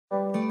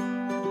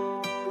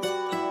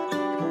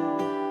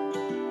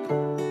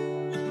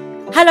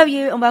Hello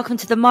you and welcome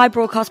to the My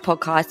Broadcast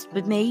podcast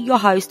with me, your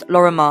host,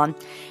 Laura Mann.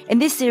 In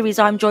this series,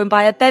 I'm joined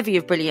by a bevy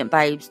of brilliant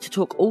babes to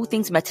talk all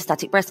things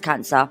metastatic breast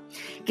cancer,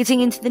 getting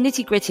into the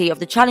nitty-gritty of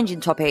the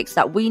challenging topics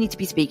that we need to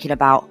be speaking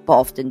about but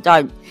often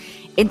don't.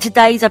 In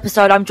today's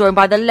episode, I'm joined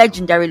by the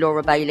legendary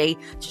Laura Bailey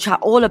to chat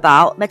all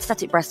about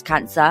metastatic breast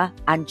cancer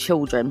and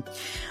children.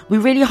 We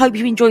really hope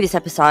you enjoy this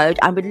episode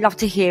and we'd love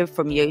to hear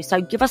from you.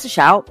 So give us a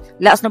shout,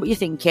 let us know what you're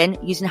thinking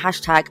using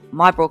hashtag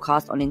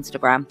MyBroadcast on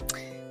Instagram.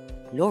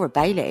 Laura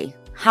Bailey,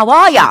 how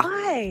are ya?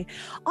 Hi,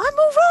 I'm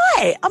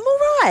all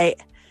right.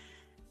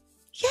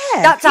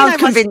 Yeah, that sounds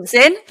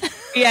convincing.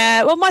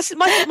 Yeah, well, my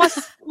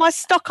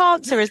stock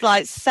answer is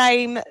like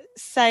same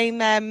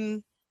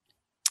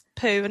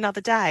poo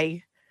another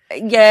day.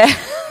 Yeah,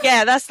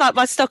 that's like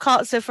my stock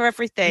answer for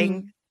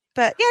everything.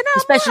 But yeah, no,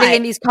 especially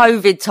in these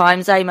COVID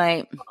times, eh,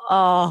 mate?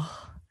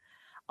 Oh,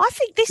 I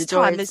think this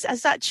time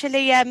has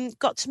actually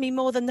got to me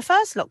more than the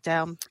first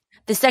lockdown.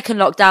 The second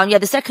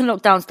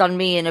lockdown's done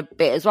me in a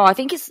bit as well. I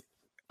think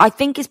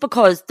it's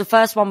because the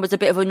first one was a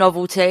bit of a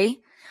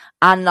novelty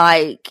and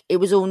like it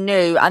was all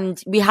new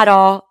and we had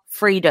our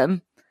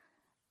freedom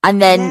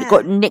and then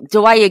got nicked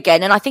away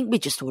again. And I think we're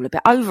just all a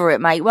bit over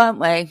it, mate, weren't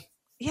we?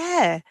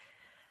 Yeah.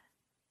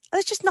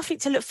 There's just nothing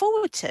to look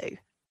forward to.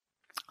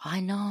 I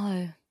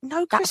know.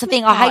 No, that's the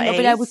thing. I hate not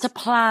being able to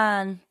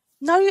plan.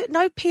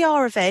 No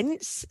PR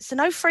events. So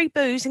no free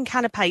booze and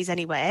canapes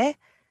anywhere.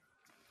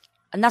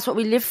 And that's what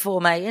we live for,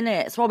 mate, isn't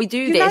it? It's why we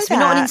do this. We're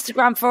not on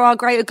Instagram for our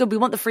greater good. We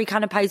want the free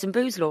canapes and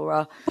booze,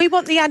 Laura. We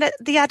want the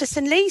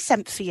Addison Lee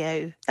sent for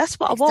you. That's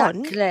what I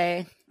want.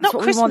 Exactly. Not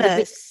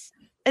Christmas.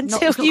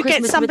 Until you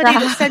get somebody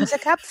that sends a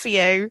cab for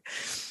you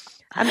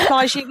and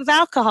plies you with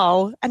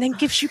alcohol and then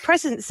gives you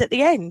presents at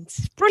the end.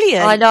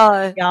 Brilliant. I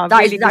know. Yeah,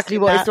 that is exactly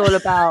what it's all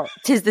about.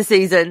 'Tis the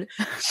season.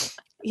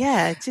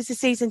 Yeah, 'tis the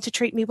season to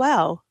treat me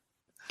well.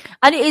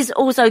 And it is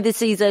also the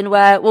season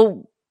where,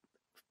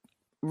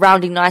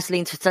 rounding nicely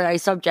into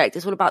today's subject,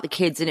 it's all about the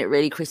kids, isn't it,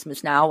 really,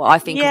 Christmas now? I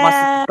think of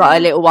my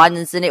got little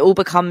ones and it all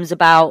becomes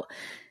about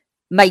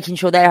making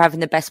sure they're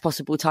having the best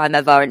possible time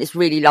ever. And it's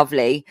really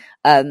lovely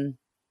to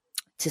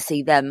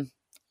see them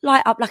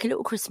light up like a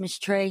little Christmas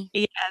tree.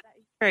 Yeah, that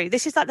is true.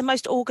 This is like the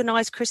most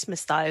organised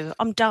Christmas, though.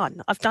 I'm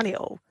done. I've done it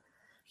all.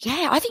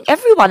 Yeah, I think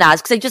everyone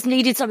has because they just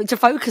needed something to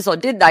focus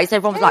on, didn't they? So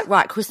everyone was like,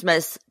 right,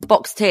 Christmas,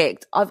 box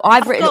ticked.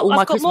 I've written all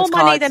my Christmas cards. I've got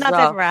more money than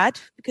I've ever had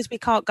because we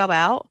can't go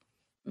out.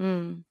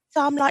 Mm. So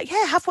I'm like,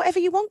 yeah, have whatever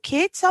you want,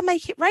 kids. I'll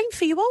make it rain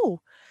for you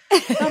all.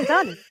 I'm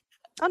done.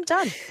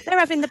 They're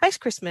having the best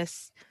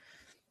Christmas.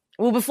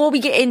 Well, before we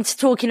get into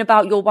talking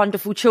about your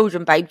wonderful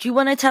children, babe, do you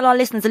want to tell our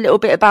listeners a little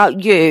bit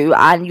about you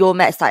and your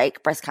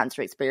metastatic breast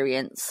cancer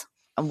experience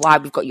and why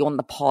we've got you on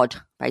the pod,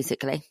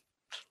 basically?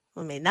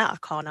 I mean, that I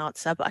can't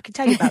answer, but I can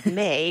tell you about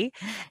me.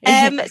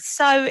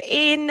 So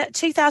in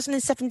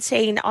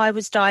 2017, I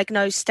was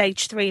diagnosed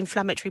stage 3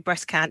 inflammatory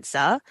breast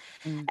cancer.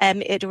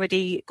 It had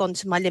already gone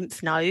to my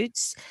lymph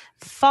nodes.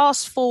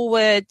 Fast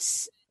forward,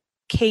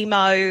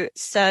 chemo,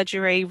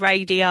 surgery,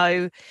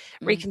 radio,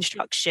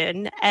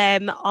 reconstruction.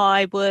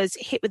 I was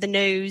hit with the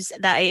news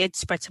that it had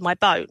spread to my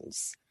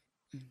bones.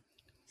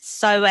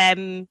 So,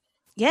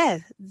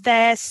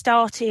 there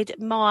started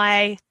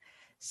my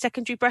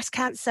secondary breast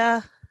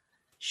cancer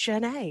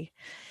journey.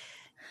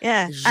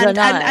 And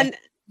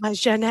my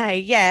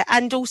journey,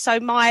 and also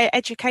my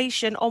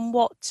education on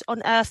what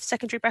on earth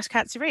secondary breast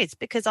cancer is,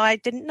 because I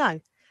didn't know.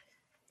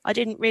 I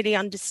didn't really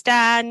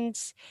understand.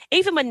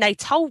 Even when they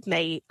told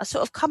me, I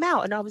sort of come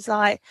out and I was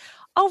like,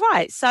 oh,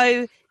 right,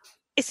 so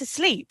it's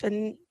asleep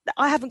and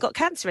I haven't got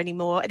cancer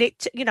anymore. And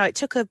it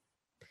took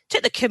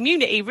the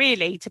community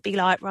really to be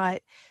like,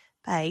 right,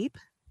 babe,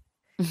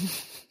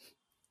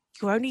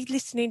 you're only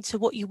listening to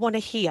what you want to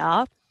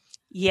hear.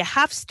 You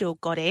have still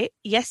got it.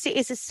 Yes, it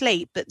is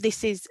asleep, but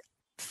this is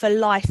for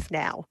life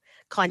now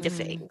kind of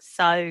thing.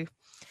 So,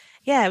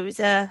 yeah, it was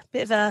a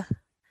bit of a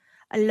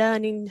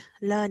learning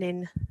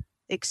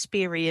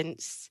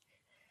experience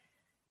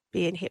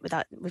being hit with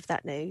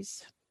that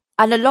news.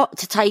 And a lot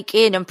to take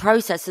in and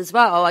process as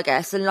well, I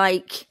guess. And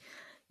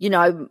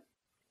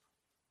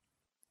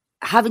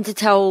having to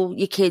tell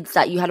your kids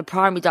that you had a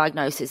primary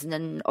diagnosis and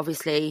then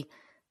obviously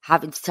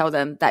having to tell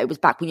them that it was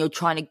back when you're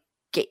trying to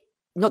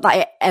not that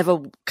it ever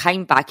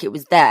came back, it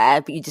was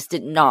there, but you just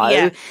didn't know.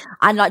 Yeah.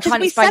 And trying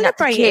to explain that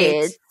to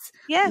kids.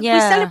 Yeah, we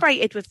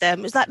celebrated with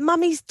them. It was like,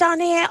 Mummy's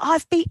done it.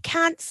 I've beat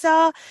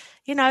cancer.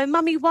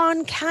 Mummy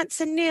won,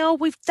 cancer nil.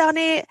 We've done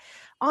it.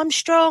 I'm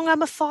strong.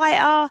 I'm a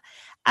fighter.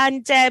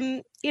 And,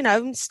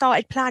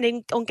 started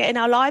planning on getting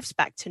our lives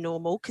back to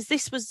normal because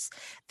this was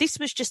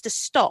just a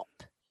stop.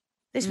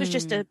 This was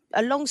just a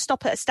long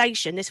stop at a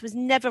station. This was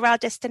never our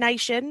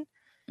destination.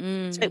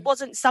 So it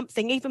wasn't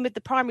something, even with the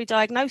primary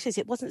diagnosis,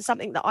 it wasn't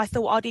something that I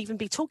thought I'd even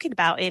be talking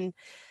about in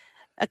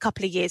a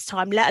couple of years'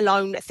 time, let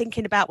alone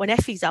thinking about when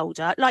Effie's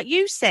older. Like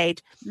you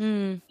said,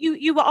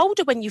 you were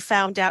older when you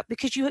found out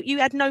because you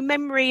had no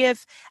memory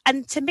of,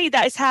 and to me,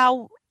 that is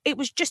how it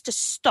was just a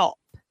stop.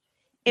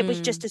 It was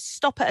just a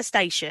stop at a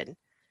station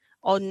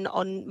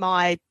on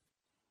my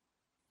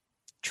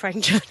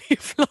train journey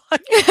of life.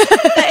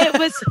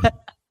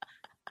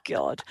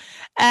 God.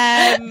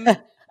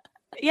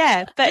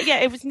 Yeah, but yeah,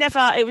 it was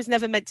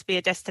never meant to be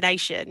a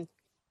destination,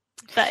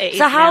 but it is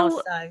now.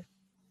 So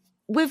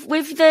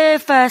with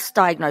the first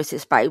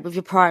diagnosis, babe, with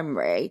your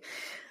primary,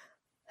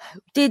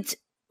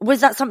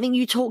 was that something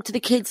you talked to the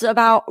kids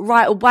about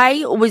right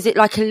away, or was it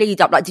like a lead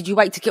up? Like, did you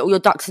wait to get all your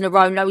ducks in a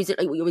row? No, is it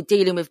like what you were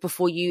dealing with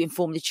before you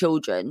informed the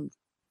children,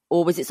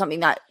 or was it something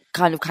that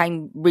kind of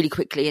came really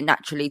quickly and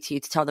naturally to you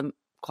to tell them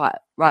quite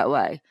right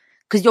away?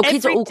 Because your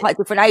kids are all quite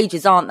different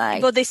ages, aren't they?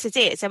 Well, this is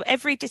it. So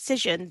every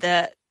decision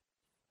that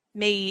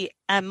me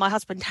and my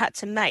husband had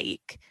to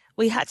make,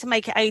 we had to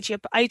make it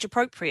age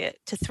appropriate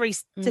to three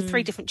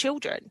different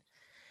children.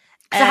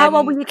 So how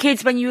old were your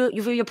kids when you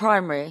were your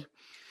primary?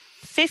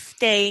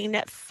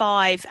 15,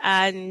 5,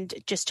 and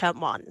just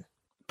turned 1.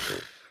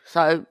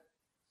 So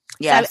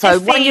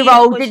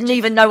 1-year-old didn't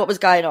even know what was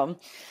going on.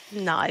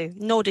 No,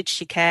 nor did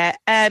she care.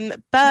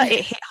 But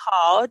it hit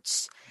hard.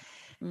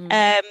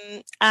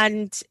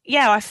 And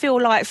yeah, I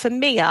feel like for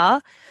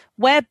Mia,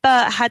 where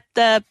Bert had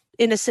the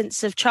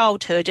innocence of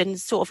childhood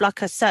and sort of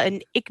like a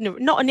certain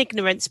not an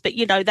ignorance, but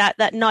you know,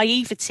 that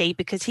naivety,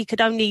 because he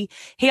only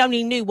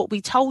knew what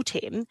we told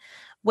him,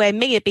 where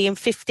Mia being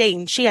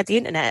 15, she had the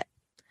internet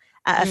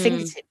at her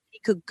fingertips. He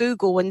could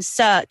Google and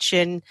search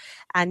and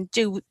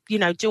do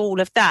all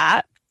of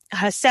that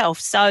herself.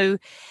 So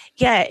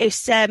yeah,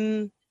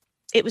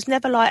 it was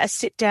never like a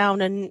sit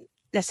down and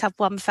let's have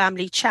one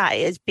family chat.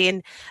 It has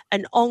been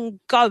an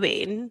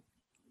ongoing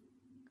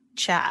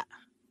chat.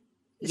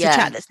 It's a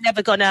chat that's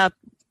never gonna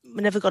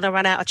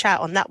run out of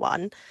chat on that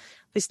one.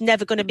 It's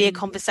never going to be a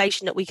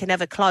conversation that we can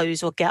ever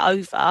close or get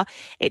over.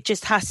 It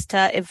just has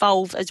to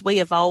evolve as we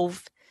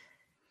evolve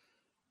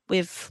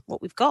with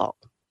what we've got.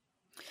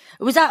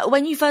 Was that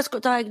when you first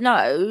got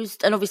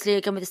diagnosed, and obviously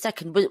again with the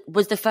second,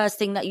 was the first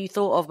thing that you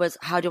thought of was,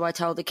 how do I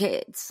tell the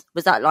kids?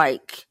 Was that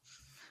like...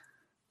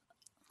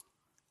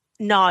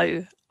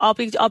 No, I'll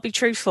be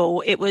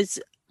truthful. It was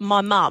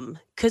my mum,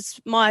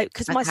 because my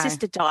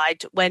sister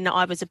died when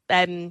I was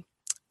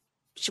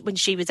when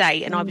she was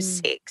 8 and I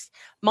was 6.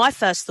 My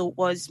first thought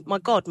was, my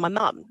God, my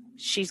mum,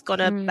 she's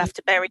gonna have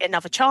to bury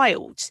another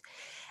child.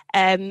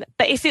 But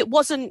if it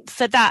wasn't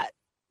for that,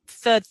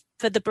 for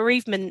the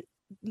bereavement,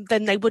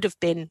 then they would have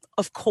been,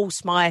 of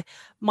course, my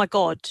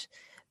God.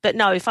 But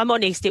no, if I'm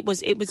honest, it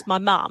was my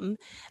mum.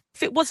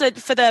 If it wasn't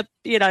for the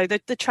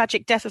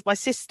tragic death of my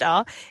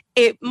sister,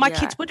 my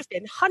kids would have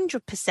been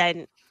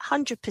 100%.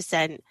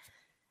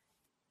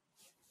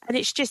 And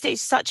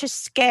it's such a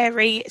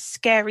scary,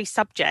 scary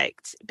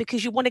subject,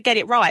 because you want to get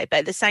it right, but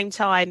at the same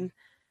time,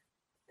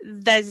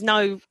 there's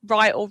no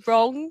right or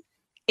wrong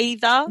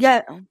either.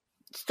 Yeah.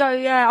 So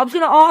I was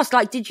going to ask,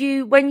 like, did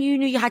you, when you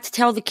knew you had to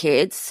tell the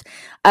kids,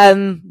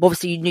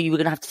 obviously you knew you were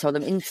going to have to tell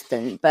them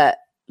instant, but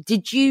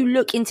did you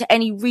look into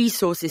any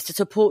resources to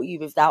support you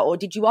with that? Or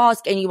did you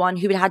ask anyone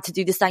who had to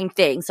do the same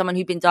thing, someone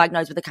who'd been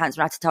diagnosed with a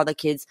cancer and had to tell their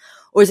kids?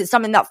 Or is it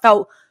something that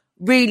felt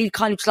really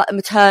kind of just like a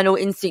maternal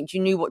instinct, you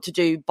knew what to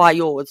do by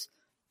yours?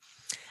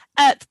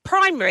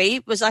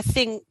 Primary was, I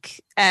think,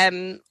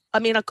 I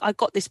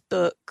got this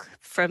book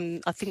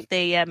from, I think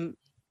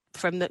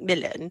from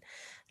Macmillan,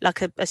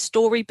 like a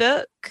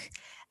storybook,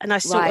 and I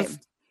sort of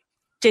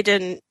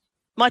didn't,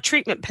 my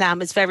treatment plan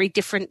was very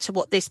different to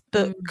what this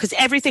book, because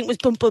everything was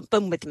boom, boom,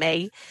 boom with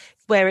me,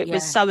 where it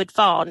was so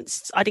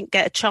advanced, I didn't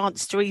get a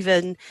chance to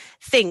even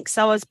think.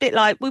 So I was a bit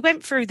like, we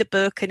went through the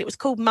book and it was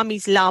called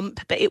Mummy's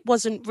Lump, but it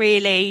wasn't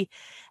really,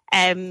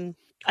 I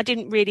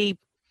didn't really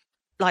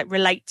like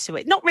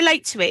not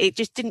relate to it. It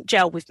just didn't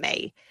gel with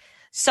me.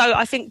 So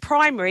I think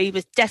primary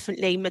was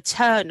definitely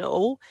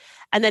maternal.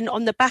 And then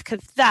on the back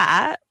of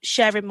that,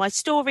 sharing my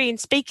story and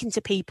speaking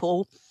to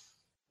people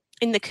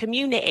in the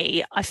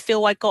community, I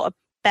feel I got a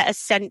better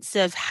sense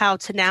of how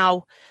to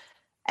now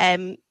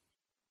verbalise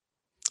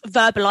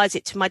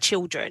it to my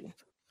children.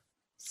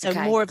 So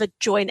more of a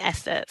joint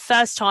effort.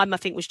 First time, I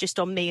think, was just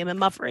on me and my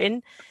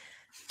mothering.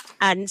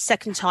 And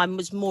second time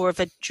was more of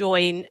a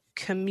joint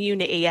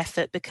community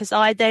effort, because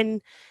I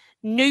then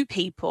knew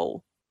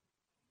people.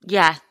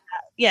 Yeah.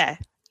 Yeah.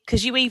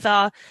 Because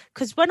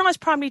when I was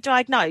primarily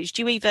diagnosed,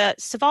 you either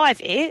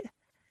survive it,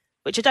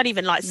 which I don't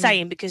even like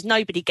saying, because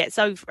nobody gets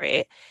over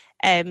it,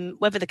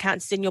 whether the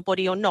cancer's in your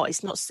body or not.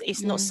 It's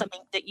not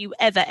something that you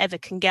ever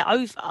can get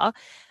over,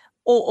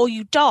 or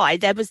you die.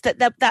 There was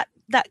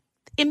that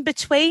in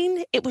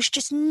between. It was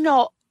just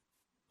not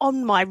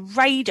on my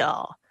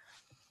radar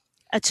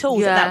at all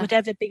that would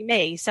ever be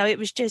me. So it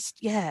was just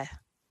I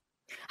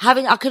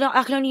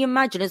can only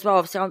imagine as well.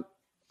 Obviously,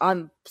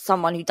 I'm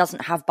someone who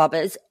doesn't have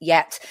bubbers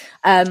yet,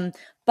 but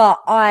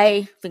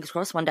fingers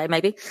crossed, one day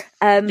maybe.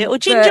 Little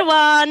ginger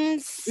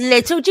ones,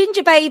 little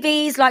ginger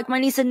babies like my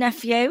niece and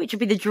nephew, which would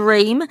be the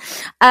dream.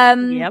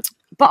 But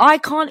I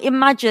can't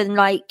imagine,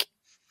 like,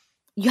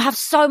 you have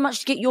so much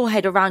to get your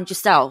head around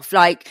yourself.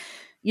 Like,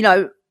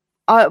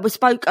 we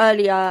spoke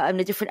earlier in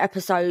a different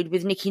episode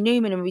with Nikki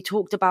Newman, and we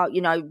talked about,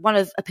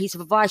 a piece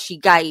of advice she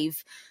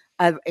gave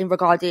in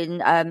regarding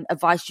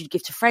advice you'd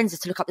give to friends is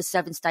to look up the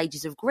 7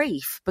 stages of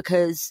grief,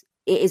 because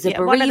it is a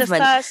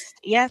bereavement.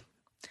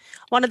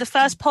 One of the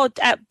first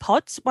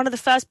one of the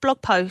first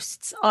blog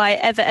posts I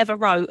ever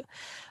wrote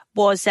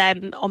was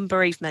on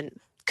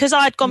bereavement, because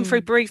I had gone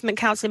through bereavement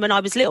counselling when I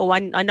was little. I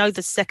know I know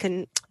the steps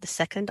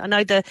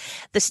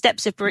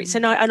of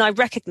bereavement, and I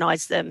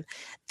recognise them,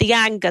 the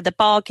anger, the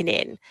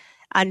bargaining,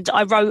 and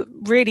I wrote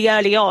really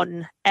early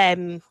on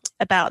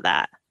about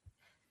that.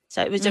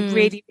 So it was a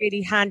really,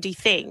 really handy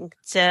thing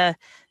so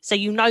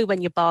you know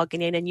when you're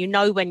bargaining, and you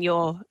know when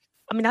you're.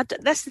 I mean,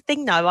 that's the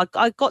thing though.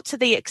 I got to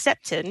the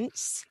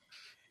acceptance,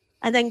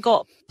 and then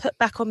got put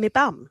back on my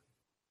bum.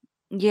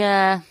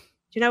 Yeah.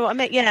 Do you know what I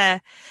mean? Yeah.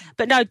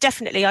 But no,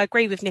 definitely, I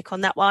agree with Nick on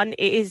that one.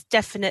 It is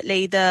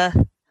definitely to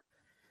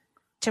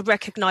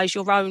recognise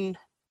your own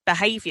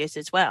behaviours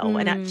as well,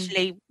 and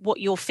actually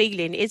what you're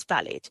feeling is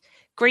valid.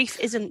 Grief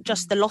isn't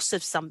just the loss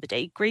of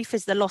somebody. Grief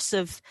is the loss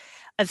of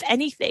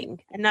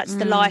anything, and that's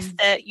the life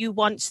that you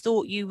once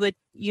thought you would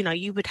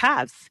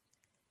have.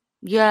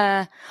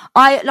 Yeah.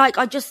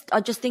 I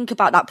just think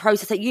about that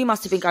process that you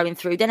must have been going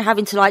through, then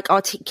having to like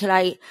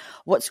articulate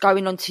what's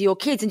going on to your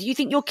kids. And do you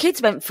think your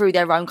kids went through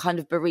their own kind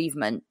of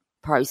bereavement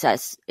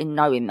process in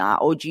knowing that,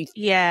 or do you?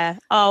 Yeah.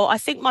 Oh, I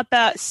think my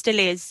Bert still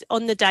is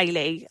on the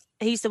daily.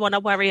 He's the one I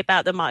worry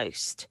about the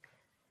most,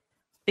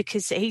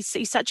 because he's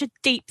such a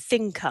deep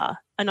thinker,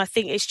 and I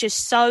think it's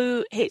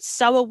so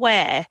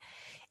aware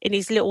in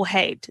his little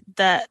head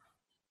that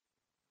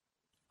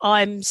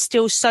I'm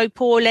still so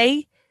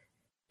poorly.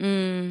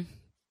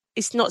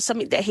 It's not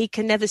something that he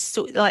can never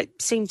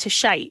seem to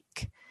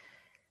shake.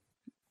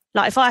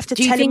 Like if I have to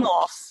tell him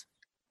off,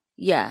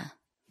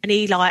 and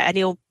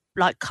he'll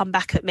like come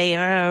back at me,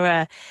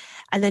 and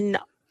then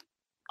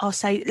I'll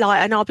say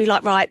and I'll be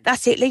like, right,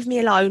 that's it, leave me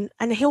alone.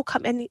 And he'll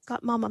come in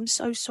like, Mum, I'm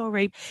so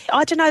sorry.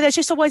 I don't know, there's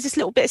just always this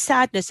little bit of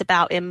sadness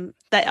about him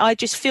that I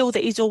just feel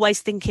that he's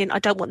always thinking, I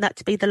don't want that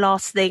to be the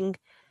last thing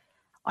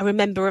I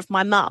remember of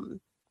my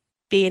mum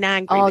being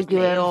angry with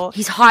me. Or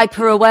he's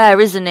hyper aware,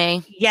 isn't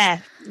he?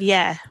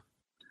 Yeah.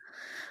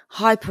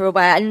 Hyper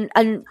aware,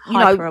 and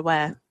hyper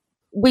aware.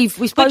 We've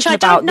spoken Which I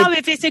don't know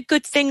if it's a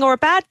good thing or a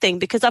bad thing,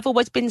 because I've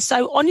always been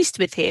so honest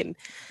with him.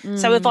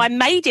 So if I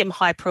made him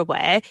hyper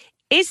aware,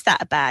 is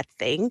that a bad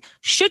thing?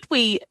 Should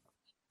we,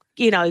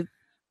 sugarcoat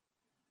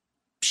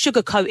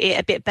it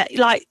a bit better?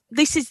 Like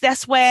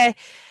that's where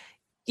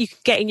you can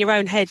get in your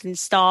own head and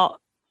start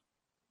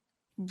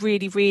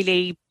really,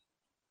 really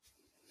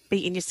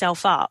beating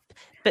yourself up.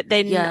 But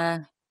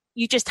then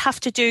you just have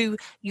to do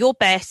your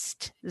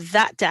best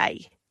that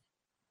day.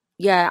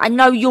 Yeah, I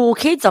know your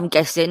kids, I'm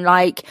guessing,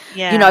 there's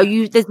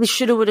the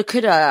shoulda, woulda,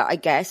 coulda, I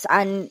guess.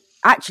 And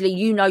actually,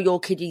 your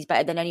kiddies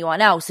better than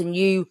anyone else, and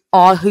you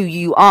are who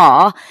you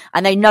are,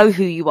 and they know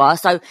who you are.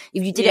 So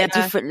if you did it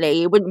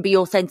differently, it wouldn't be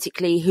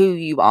authentically who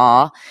you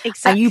are.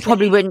 Exactly. And you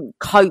probably wouldn't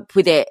cope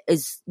with it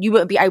you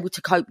wouldn't be able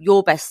to cope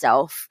your best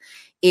self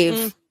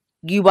if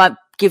you weren't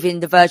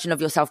giving the version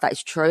of yourself that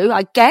is true,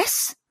 I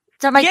guess.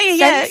 Does that make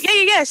sense?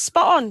 Yeah.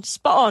 Spot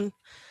on.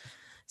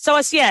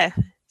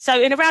 So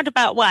in a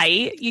roundabout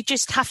way, you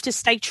just have to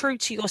stay true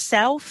to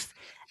yourself,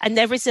 and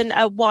there isn't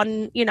a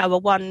one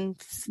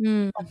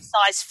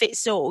size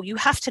fits all. You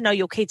have to know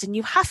your kids, and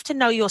you have to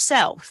know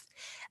yourself,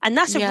 and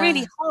that's a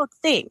really hard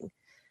thing,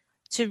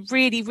 to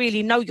really,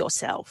 really know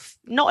yourself.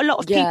 Not a lot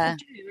of people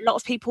do. A lot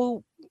of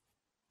people,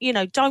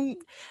 don't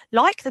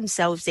like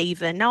themselves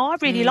even. Now, I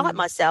really like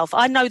myself.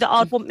 I know that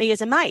I'd want me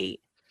as a mate.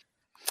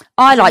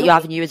 I like you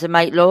having you as a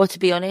mate, Laura, to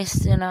be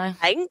honest,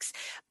 Thanks.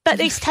 But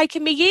it's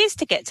taken me years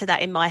to get to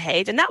that in my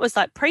head. And that was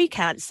like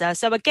pre-cancer.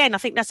 So again, I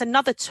think that's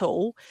another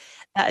tool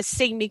that has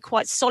seen me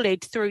quite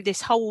solid through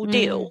this whole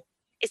deal,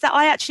 is that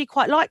I actually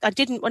quite I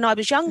didn't when I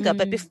was younger,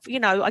 but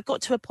I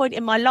got to a point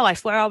in my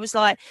life where I was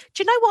like,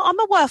 do you know what? I'm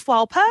a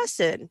worthwhile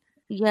person.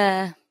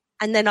 Yeah.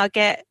 And then I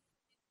get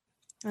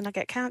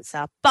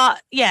cancer.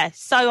 But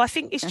so I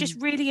think it's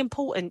just really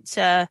important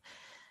to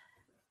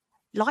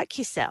like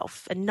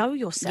yourself and know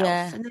yourself,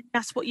 and then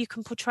that's what you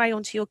can portray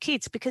onto your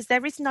kids, because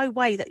there is no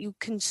way that you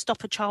can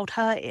stop a child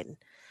hurting.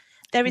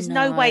 There is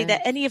no way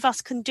that any of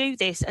us can do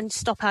this and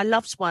stop our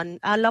loved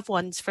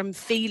ones from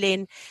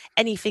feeling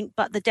anything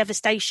but the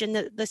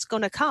devastation that's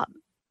going to come.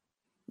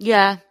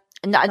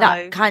 And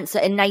that cancer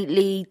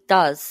innately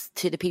does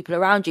to the people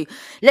around you.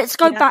 Let's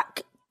go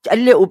back a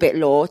little bit,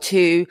 Laura,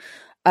 to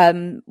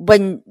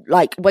when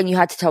you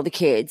had to tell the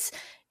kids.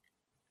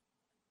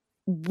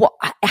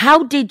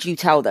 How did you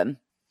tell them?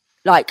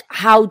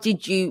 How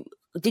did you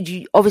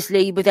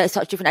obviously, with their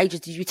such different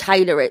ages, did you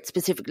tailor it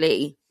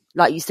specifically,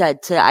 like you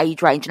said, to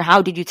age range? And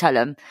how did you tell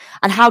them?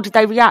 And how did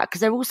they react?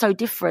 Because they're all so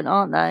different,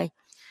 aren't they?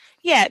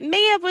 Yeah,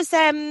 Mia was,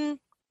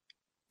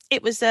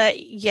 it was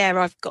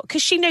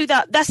because she knew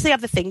that's the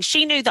other thing.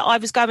 She knew that I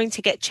was going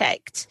to get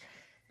checked,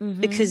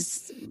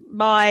 because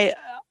I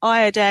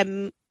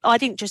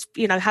didn't just,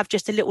 have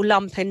just a little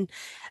lump, and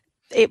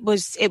it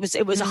was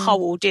a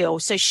whole deal.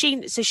 So she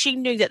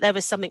knew that there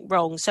was something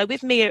wrong. So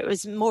with me, it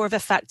was more of a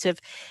fact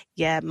of,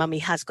 mummy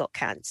has got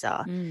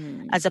cancer,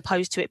 as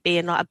opposed to it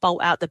being like a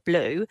bolt out the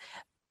blue.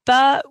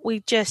 But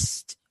we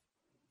just,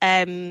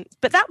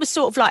 but that was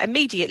sort of like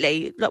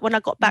immediately, like when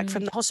I got back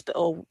from the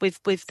hospital with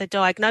the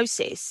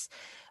diagnosis.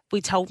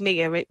 we told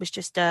Mia it was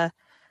just it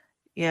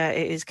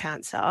is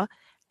cancer.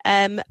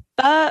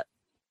 But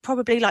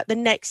probably like the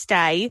next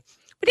day,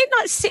 we didn't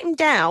like sit him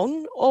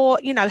down or,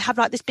 have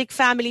like this big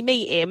family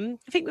meeting.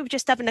 I think we were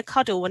just having a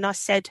cuddle, and I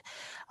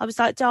was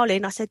like,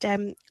 darling, I said,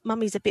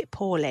 Mummy's a bit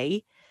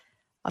poorly.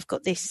 I've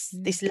got this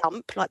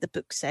lump, like the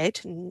book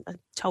said, and I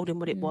told him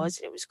what it was.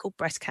 It was called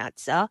breast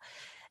cancer.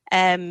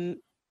 And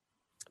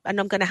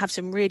I'm going to have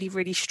some really,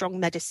 really strong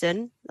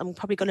medicine. I'm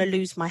probably going to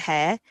lose my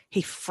hair.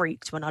 He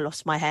freaked when I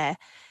lost my hair.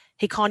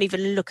 He can't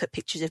even look at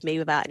pictures of me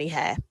without any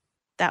hair.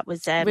 That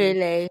was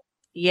really,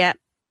 yeah.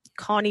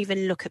 Can't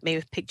even look at me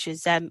with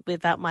pictures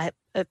without my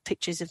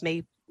pictures of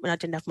me when I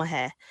didn't have my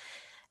hair.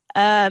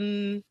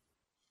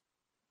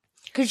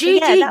 Because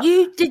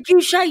did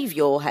you shave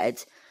your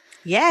head?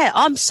 Yeah,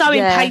 I'm so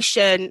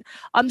impatient.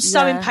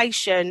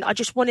 Impatient. I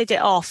just wanted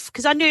it off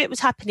because I knew it was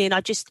happening.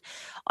 I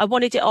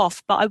wanted it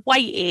off, but I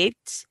waited.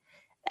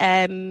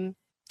 I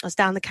was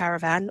down the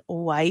caravan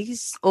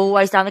always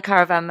down the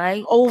caravan,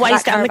 mate.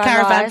 Always down the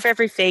caravan for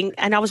everything.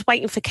 And I was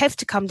waiting for Kev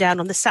to come down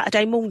on the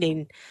Saturday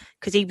morning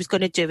because he was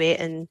going to do it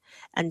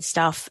and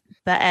stuff.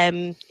 But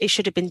it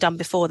should have been done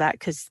before that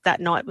because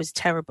that night was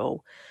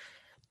terrible.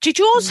 Did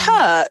yours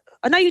hurt?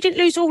 I know you didn't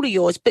lose all of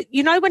yours, but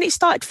when it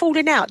started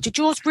falling out, did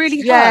yours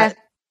really hurt?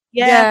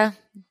 Yeah.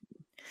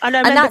 And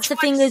that's the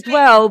thing as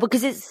well,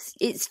 because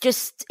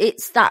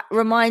it's that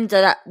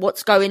reminder that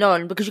what's going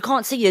on, because you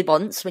can't see your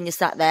bonds when you're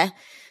sat there,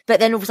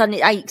 but then all of a sudden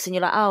it aches and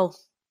you're like, oh,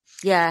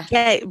 yeah.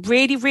 Yeah,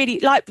 really, really,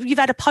 like you've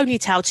had a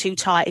ponytail too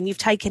tight and you've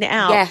taken it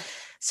out. Yeah.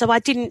 So I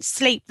didn't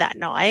sleep that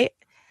night.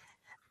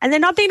 And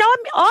then,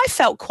 I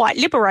felt quite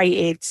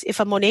liberated,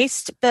 if I'm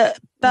honest, but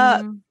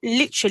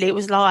literally it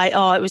was like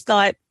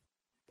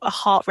a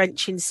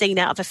heart-wrenching scene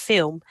out of a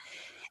film.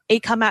 He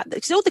come out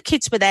because all the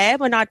kids were there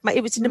when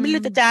it was in the middle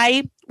of the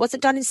day,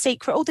 wasn't done in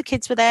secret. All the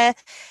kids were there.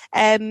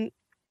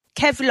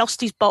 Kev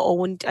lost his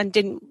bottle and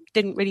didn't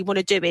really want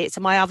to do it.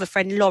 So my other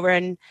friend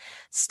Lauren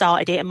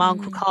started it, and my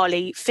Uncle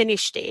Carly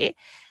finished it.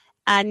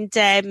 And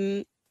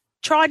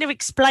trying to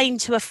explain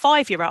to a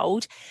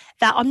 5-year-old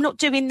that I'm not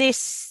doing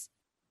this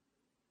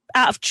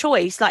out of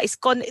choice, like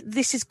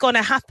this is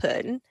gonna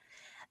happen.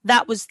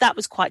 That was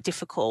quite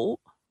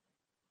difficult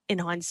in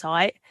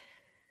hindsight.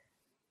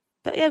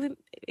 But yeah,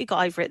 he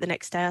got over it the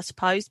next day, I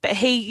suppose. But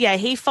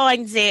he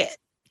finds it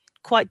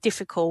quite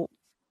difficult.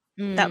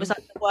 That was like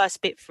the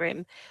worst bit for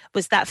him,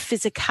 was that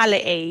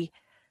physicality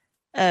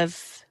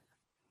of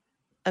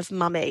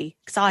mummy.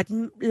 Because I had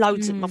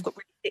loads of them. I've got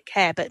really thick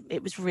hair, but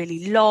it was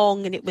really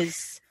long, and it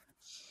was.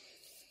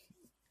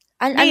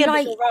 And like,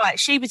 was all right.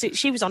 She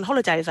was on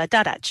holiday with her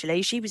dad.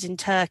 Actually, she was in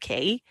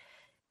Turkey.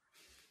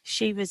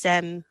 She was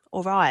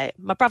all right.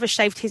 My brother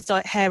shaved his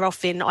hair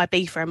off in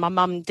Ibiza, and my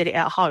mum did it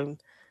at home.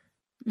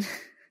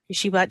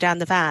 She worked down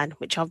the van,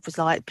 which I was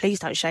like, please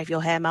don't shave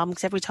your hair, mum,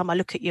 because every time I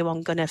look at you,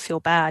 I'm going to feel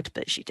bad.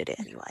 But she did it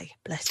anyway.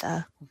 Bless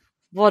her.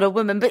 What a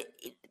woman. But,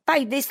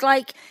 babe, it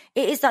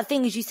is that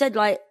thing, as you said,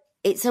 like,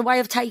 it's a way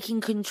of taking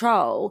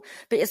control,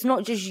 but it's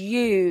not just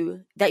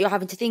you that you're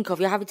having to think of.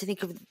 You're having to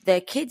think of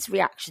the kids'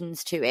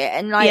 reactions to it.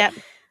 And, like,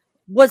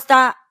 was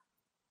that,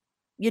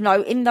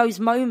 in those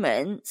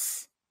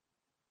moments,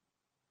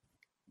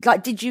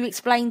 like, did you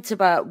explain to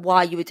Bert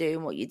why you were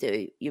doing what you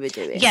were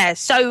doing? Yeah,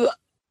 so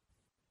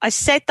I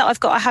said that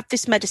I have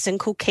this medicine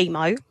called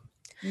chemo,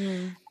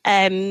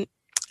 and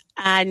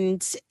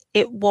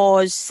it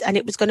was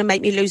going to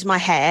make me lose my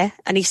hair.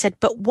 And he said,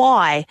 but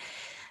why?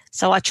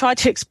 So I tried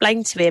to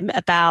explain to him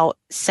about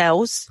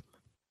cells,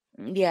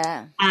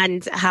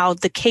 and how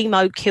the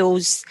chemo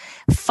kills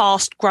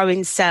fast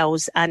growing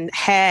cells and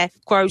hair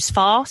grows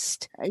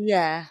fast.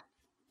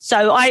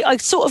 So I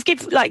sort of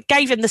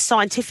gave him the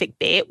scientific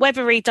bit,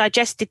 whether he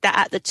digested that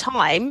at the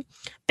time.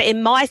 But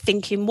in my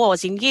thinking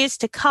was, in years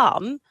to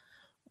come,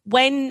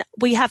 when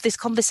we have this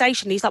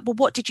conversation, he's like, well,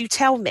 what did you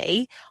tell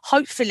me?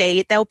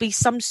 Hopefully there'll be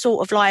some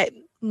sort of like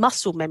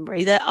muscle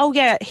memory that, oh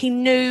yeah, he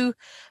knew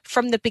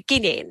from the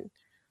beginning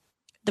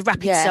the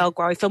rapid cell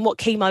growth and what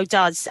chemo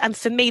does. And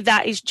for me,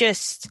 that is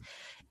just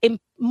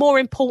more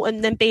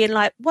important than being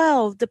like,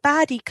 well, the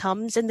baddie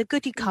comes and the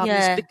goodie comes,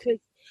 because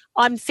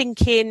I'm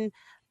thinking,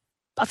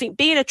 I think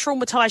being a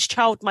traumatized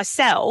child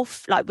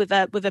myself, like with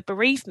a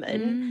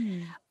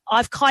bereavement,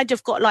 I've kind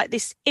of got like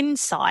this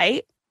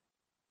insight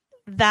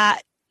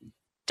that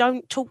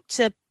don't talk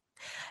to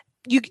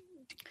you.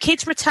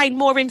 Kids retain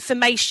more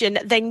information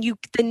than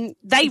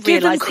they realise.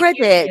 Give them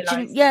credit.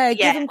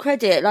 Give them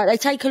credit. Like, they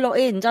take a lot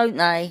in, don't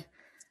they?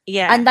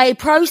 Yeah. And they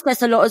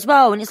process a lot as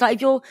well. And it's like,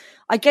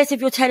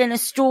 if you're telling a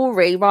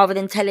story rather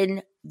than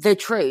telling the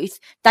truth,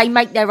 they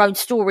make their own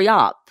story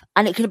up,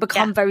 and it can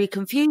become very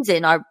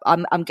confusing.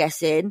 I'm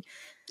guessing.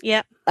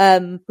 Yeah.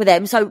 For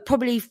them. So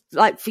probably,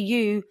 like, for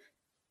you,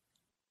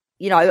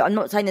 I'm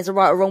not saying there's a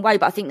right or wrong way,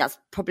 but I think that's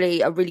probably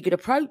a really good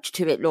approach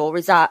to it, Laura,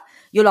 is that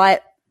you're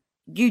like,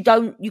 you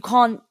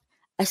can't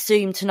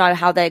assume to know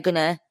how they're going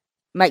to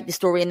make the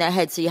story in their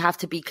head. So you have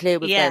to be clear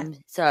with them.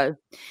 So,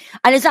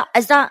 and is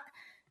that,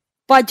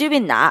 by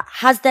doing that,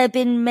 has there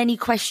been many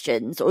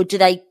questions, or do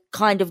they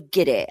kind of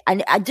get it?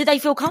 And do they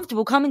feel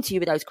comfortable coming to you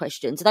with those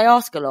questions? Do they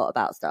ask a lot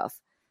about stuff?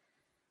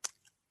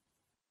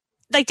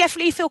 They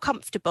definitely feel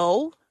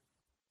comfortable.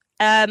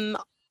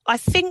 I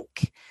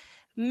think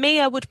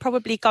Mia would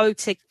probably go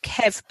to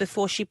Kev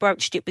before she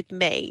broached it with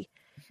me.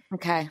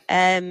 Okay.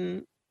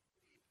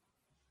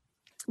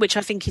 Which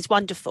I think is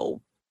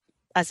wonderful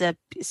as a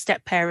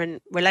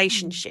step-parent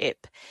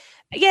relationship.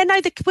 Yeah, no,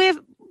 we're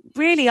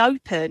really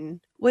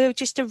open. We're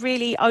just a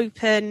really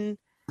open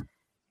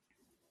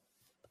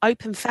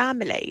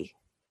family.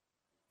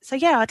 So,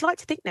 yeah, I'd like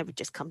to think they would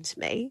just come to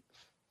me.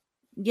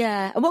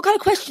 Yeah. And what kind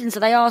of questions are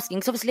they asking?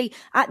 Because obviously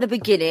at the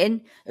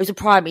beginning, it was a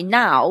primary.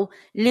 Now,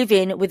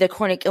 living with a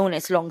chronic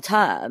illness long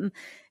term,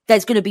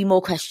 there's going to be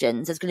more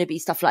questions. There's going to be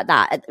stuff like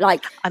that.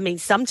 Like, I mean,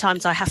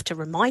 sometimes I have to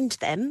remind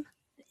them.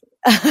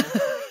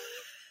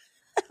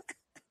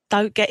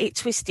 Don't get it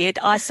twisted.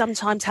 I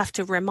sometimes have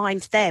to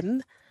remind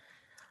them,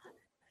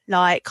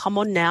 like, come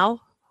on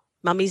now,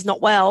 mummy's not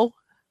well.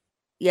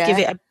 Yeah, give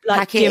it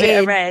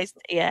a rest.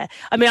 Yeah,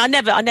 I mean, I'm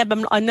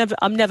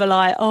never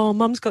like, oh,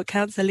 mum's got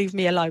cancer, leave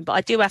me alone. But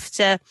I do have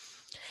to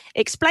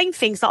explain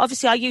things. Like,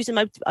 obviously, I use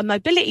a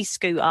mobility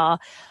scooter.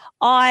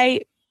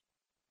 The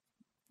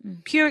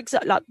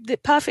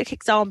perfect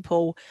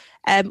example.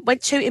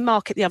 Went to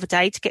Market the other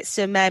day to get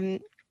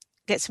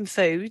some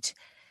food,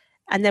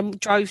 and then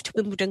drove to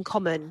Wimbledon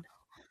Common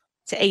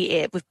to eat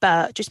it with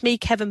Bert, just me,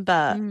 Kevin,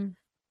 Bert.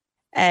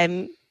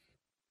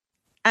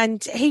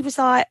 And he was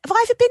like, have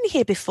I ever been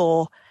here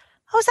before?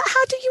 I was like,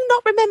 how do you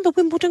not remember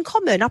Wimbledon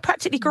Common? I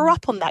practically grew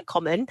up on that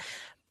common.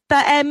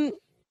 But and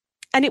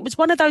it was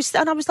one of those,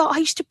 and I was like, I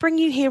used to bring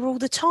you here all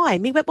the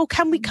time. He went, well,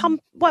 can we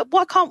come?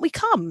 Why can't we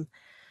come?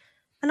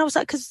 And I was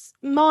like, because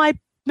my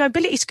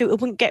mobility scooter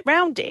wouldn't get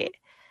round it.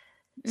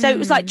 So it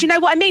was like, do you know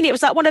what I mean? It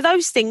was like one of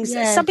those things,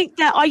 something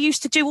that I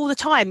used to do all the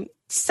time.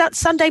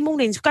 Sunday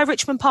mornings, we go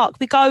Richmond Park,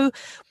 we go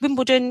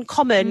Wimbledon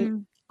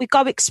Common, we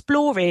go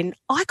exploring.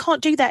 I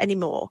can't do that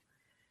anymore.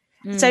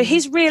 So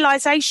his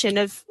realisation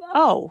of,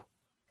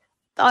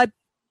 I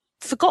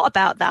forgot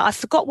about that. I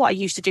forgot what I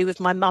used to do with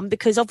my mum,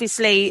 because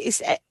obviously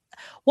it's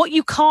what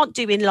you can't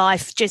do in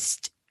life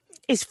just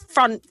is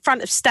front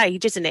of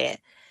stage, isn't it?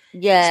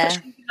 Yeah.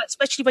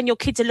 Especially when your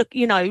kids are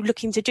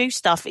looking to do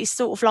stuff. It's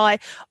sort of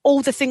like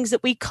all the things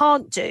that we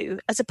can't do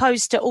as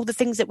opposed to all the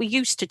things that we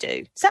used to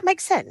do. Does that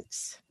make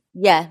sense?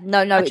 Yeah.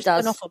 No, it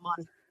does. Went off on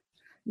one.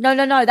 No,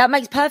 that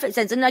makes perfect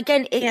sense. And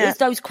again, it's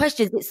those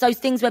questions. It's those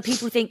things where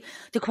people think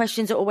the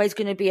questions are always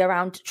going to be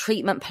around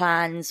treatment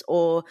plans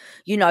or,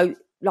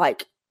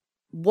 like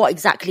what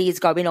exactly is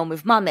going on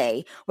with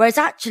mummy. Whereas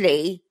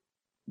actually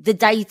the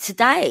day to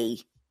day,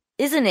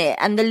 isn't it?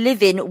 And the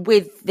living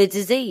with the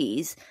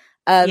disease,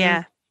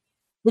 the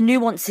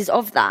nuances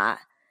of that.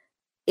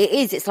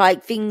 It's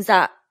like things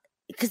that,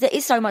 because there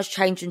is so much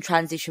change and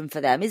transition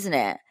for them, isn't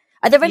it?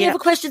 Are there any other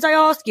questions I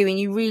ask you and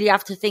you really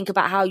have to think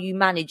about how you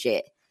manage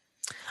it?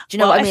 Do you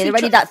know what I mean? Are there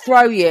any that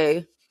throw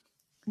you?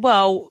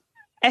 Well,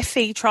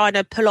 Effie trying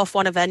to pull off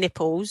one of her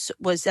nipples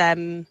was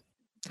a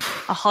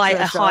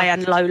high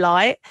and low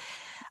light.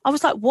 I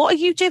was like, what are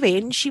you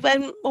doing? She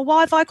went, well, why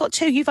have I got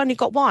two? You've only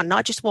got one.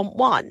 I just want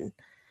one.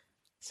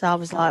 So I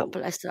was like,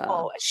 bless her.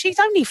 Oh, she's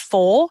only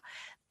 4.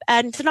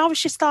 And then I was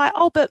just like,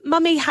 oh, but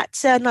mummy had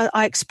to, and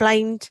I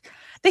explained,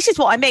 this is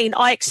what I mean.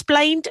 I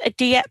explained a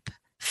DIEP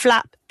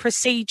flap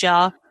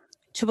procedure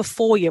to a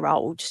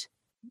 4-year-old.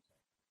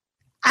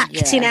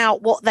 Acting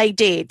out what they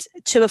did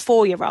to a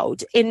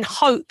 4-year-old in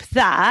hope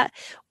that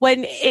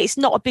when it's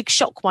not a big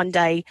shock one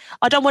day,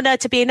 I don't want her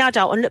to be an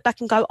adult and look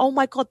back and go, oh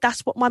my God,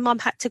 that's what my mum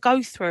had to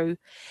go through,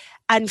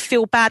 and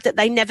feel bad that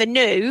they never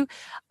knew.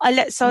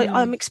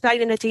 I'm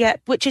explaining a DIEP,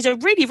 which is a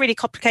really, really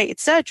complicated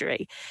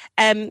surgery,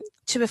 to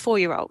a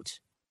 4-year-old,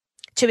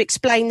 to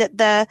explain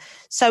that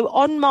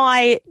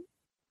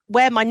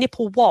where my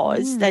nipple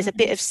was, there's a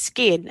bit of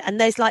skin and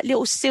there's like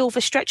little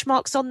silver stretch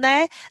marks on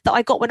there that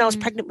I got when I was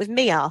pregnant with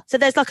Mia. So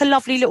there's like a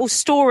lovely little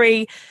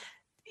story,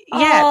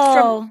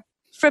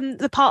 from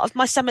the part of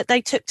my stomach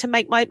they took to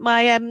make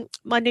my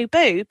new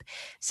boob.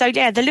 So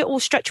yeah, the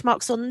little stretch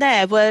marks on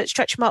there were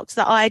stretch marks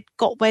that I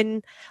got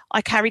when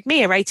I carried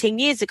Mia 18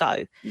 years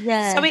ago.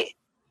 Yeah. So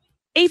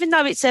even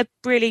though it's a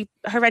really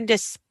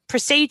horrendous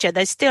procedure,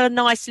 there's still a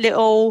nice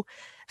little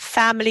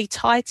family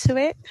tie to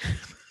it.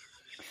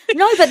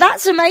 No, but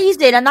that's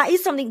amazing, and that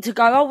is something to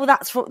go, oh well,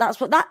 that's what that's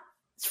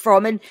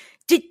from. And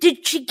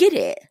did she get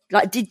it?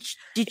 Like, did she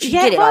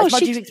get it? Well,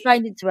 like, you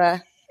explained it to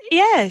her?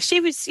 Yeah,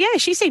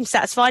 she seemed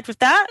satisfied with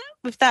that.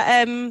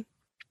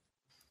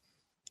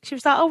 She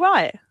was like, oh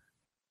right,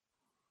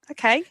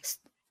 okay.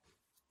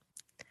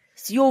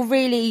 So you're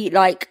really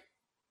like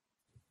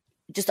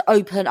just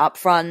open,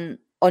 upfront,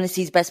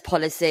 honesty's best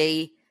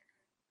policy.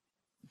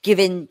 Give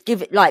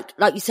it like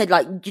you said,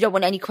 like you don't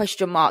want any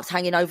question marks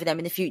hanging over them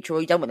in the future, or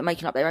you don't want them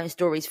making up their own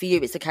stories. For you,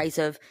 it's a case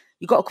of,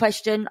 you got a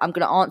question, I'm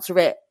going to answer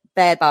it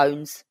bare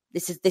bones.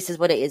 This is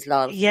what it is,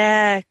 love.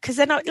 Yeah, because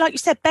then, like you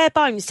said, bare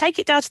bones. Take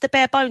it down to the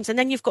bare bones, and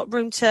then you've got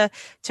room to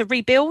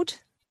rebuild.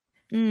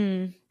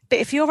 But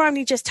if you're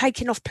only just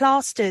taking off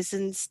plasters,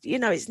 and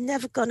it's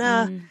never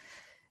gonna,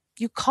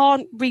 you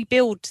can't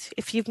rebuild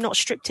if you've not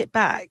stripped it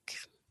back.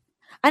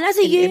 And as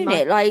a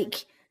unit,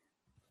 like,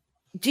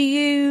 do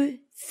you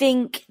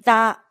think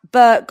that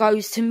Bert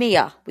goes to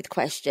Mia with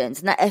questions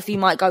and that Effie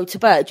might go to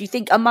Bert? Do you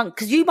think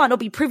because you might not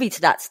be privy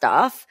to that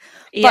stuff,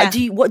 but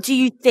what do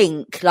you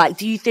think? Like,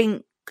 do you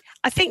think?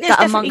 I think there's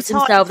that amongst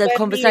themselves there's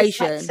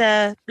conversation.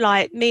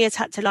 Mia's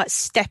had to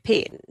step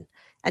in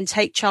and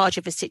take charge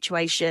of a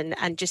situation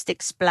and just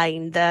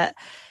explain that.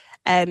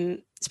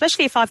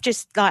 Especially if I've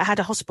just had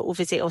a hospital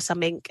visit or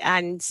something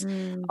and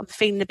I'm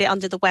feeling a bit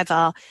under the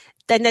weather,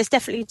 then there's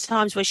definitely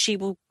times where she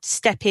will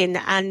step in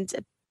and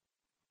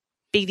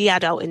be the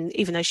adult,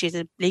 even though she's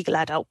a legal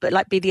adult,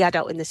 but be the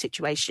adult in the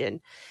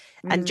situation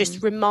and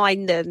just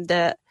remind them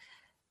that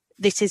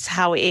this is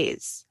how it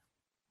is.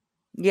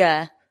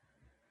 Yeah.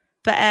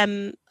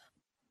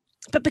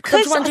 But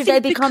because I wonder if they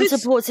become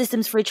support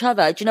systems for each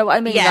other. Do you know what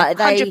I mean? Yeah,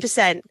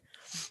 100%.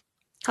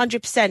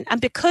 100%.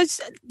 And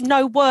because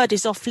no word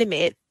is off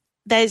limit,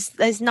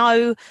 there's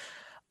no,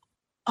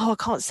 I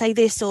can't say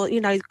this, or,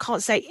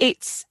 can't say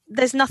it's,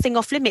 there's nothing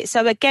off limit.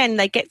 So again,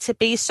 they get to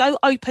be so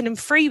open and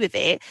free with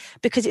it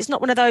because it's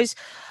not one of those,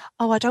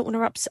 I don't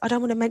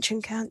want to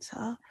mention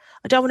cancer.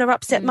 I don't want to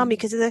upset mummy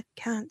because of the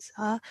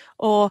cancer.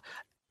 Or,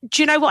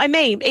 do you know what I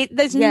mean?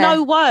 There's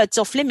no words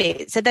off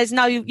limit. So there's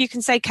no, you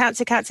can say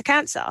cancer.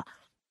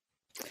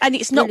 And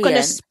it's not going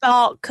to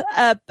spark,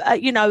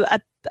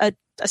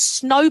 a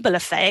snowball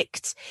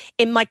effect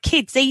in my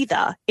kids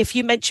either. If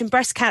you mention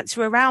breast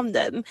cancer around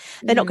them,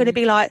 they're not going to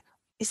be like,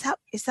 is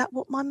that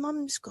what my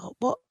mum's got?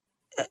 What?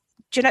 Do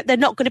you know? They're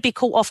not going to be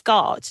caught off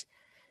guard.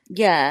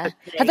 Yeah.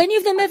 Okay. Have any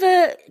of them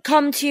ever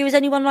come to you as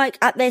anyone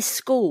at their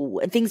school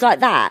and things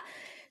like that?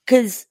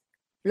 Because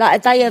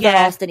have they ever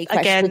asked any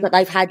questions that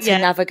they've had to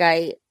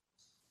navigate?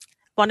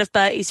 One of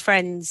Bertie's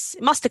friends,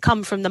 it must have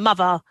come from the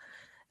mother.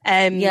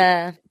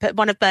 But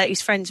one of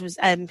Bertie's friends was,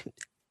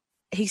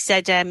 he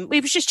said, we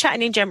was just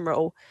chatting in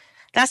general.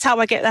 That's how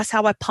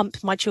I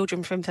pump my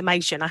children for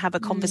information. I have a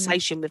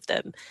conversation with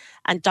them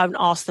and don't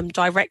ask them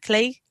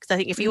directly. Because I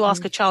think if you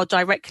ask a child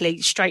directly,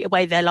 straight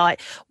away, they're like,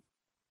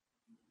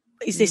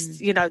 is this,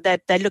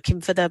 they're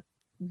looking for the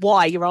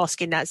why you're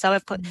asking that. So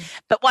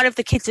but one of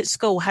the kids at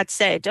school had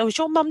said, has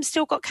your mum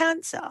still got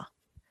cancer?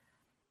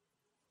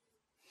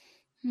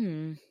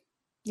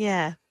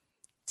 Yeah.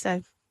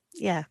 So,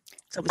 yeah.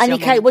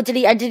 And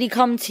did he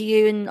come to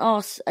you and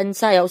ask and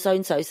say, oh, so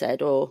and so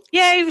said, or?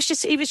 Yeah, he was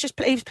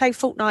playing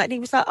Fortnite and he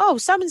was like, oh,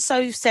 so and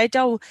so said,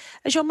 oh,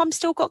 has your mum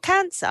still got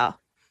cancer?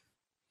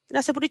 And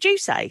I said, what did you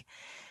say?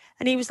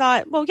 And he was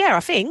like, well, yeah,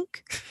 I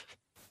think.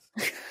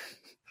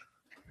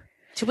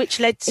 To which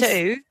led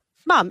to,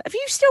 Mum, have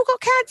you still got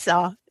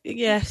cancer?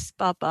 Yes,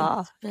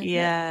 Baba.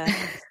 Yeah.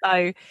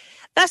 So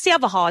that's the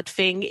other hard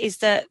thing is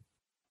that,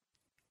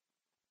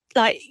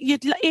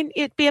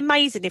 it'd be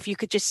amazing if you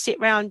could just sit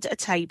round a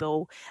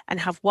table and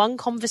have one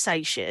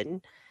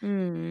conversation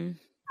and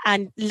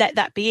let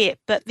that be it.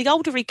 But the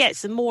older he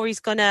gets, the more he's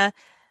gonna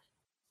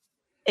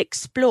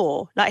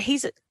explore.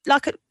 He's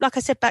like I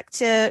said, back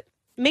to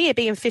Mia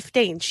being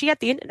 15, she had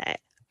the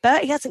internet,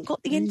 but he hasn't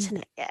got the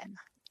internet yet.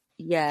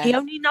 Yeah, he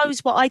only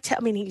knows what I tell.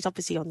 I mean, he's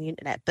obviously on the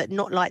internet, but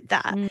not like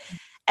that.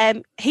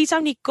 He's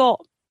only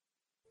got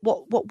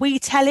what we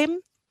tell him.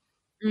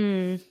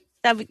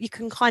 So you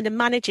can kind of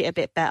manage it a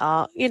bit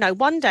better.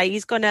 One day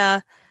he's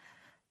gonna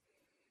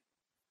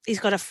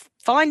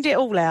find it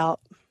all out.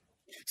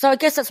 So I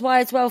guess that's why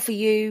as well for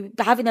you,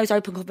 having those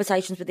open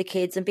conversations with the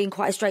kids and being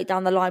quite straight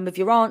down the line with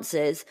your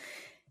answers.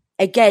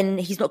 Again,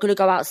 he's not going to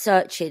go out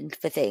searching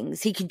for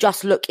things. He can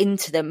just look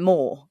into them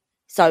more.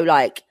 So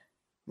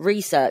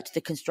research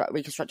the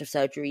reconstructive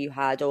surgery you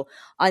had, or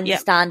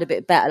understand a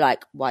bit better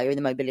why you're in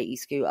the mobility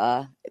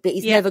scooter, but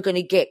he's never going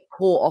to get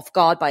caught off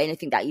guard by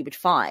anything that you would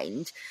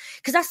find,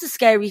 because that's the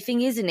scary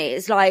thing, isn't it?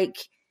 It's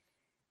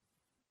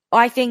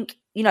I think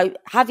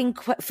having,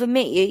 for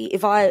me,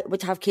 if I were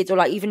to have kids,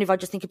 or even if I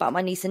just think about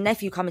my niece and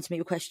nephew coming to me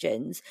with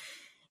questions,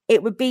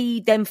 it would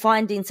be them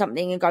finding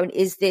something and going,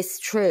 is this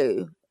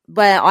true,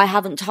 where I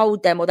haven't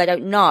told them or they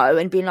don't know,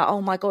 and being like,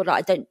 oh my god,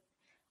 I don't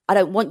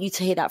want you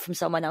to hear that from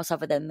someone else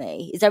other than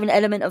me. Is there an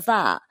element of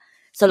that?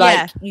 So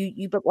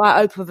you are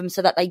open with them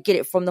so that they get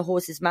it from the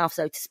horse's mouth,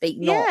 so to speak.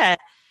 Not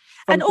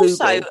and Google.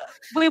 Also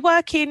we're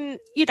working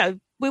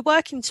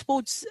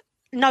towards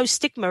no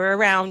stigma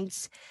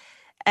around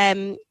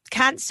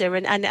cancer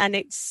and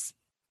its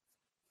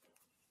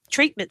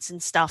treatments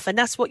and stuff. And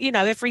that's what,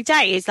 every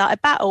day is a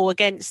battle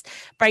against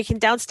breaking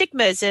down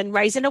stigmas and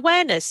raising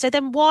awareness. So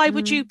then why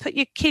would you put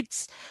your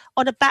kids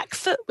on a back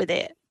foot with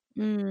it?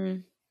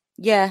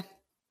 Yeah.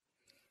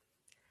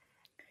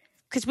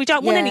 Because we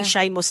don't want any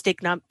shame or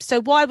stigma.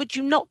 So why would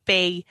you not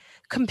be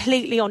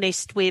completely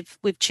honest with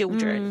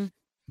children?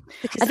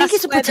 I think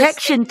it's a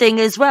protection thing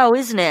as well,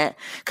 isn't it?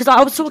 Because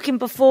I was talking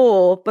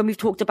before when we've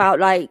talked about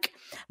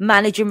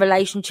managing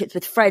relationships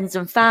with friends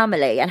and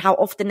family, and how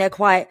often they're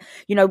quite,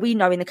 you know, we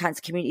know in the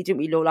cancer community, don't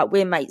we, Law, like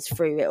we're mates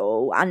through it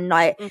all, and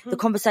like the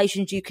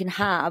conversations you can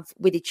have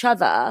with each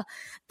other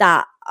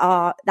that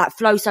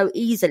flow so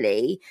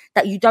easily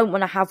that you don't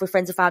want to have with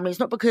friends and family.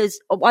 It's not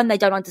because, one, they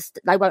won't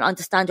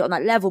understand it on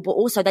that level, but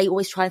also they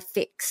always try and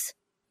fix.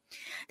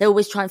 They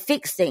always try and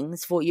fix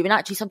things for you. And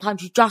actually,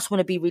 sometimes you just want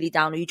to be really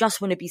down, or you just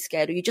want to be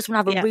scared, or you just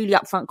want to have a really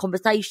upfront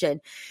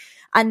conversation.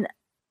 And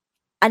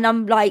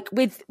I'm like,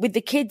 with the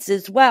kids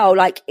as well,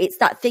 like it's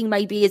that thing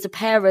maybe as a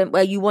parent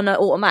where you want to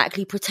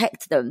automatically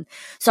protect them.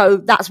 So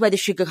that's where the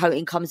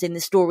sugarcoating comes in,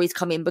 the stories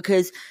come in,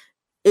 because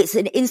it's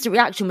an instant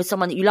reaction with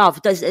someone that you love,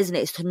 isn't it?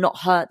 It's to not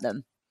hurt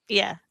them.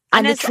 Yeah.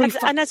 And as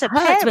a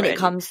parent, when it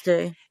comes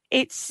to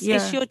it's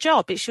your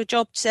job. It's your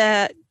job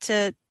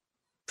to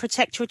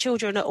protect your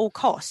children at all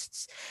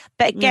costs.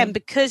 But again,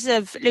 because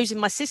of losing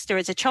my sister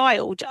as a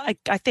child,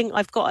 I think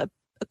I've got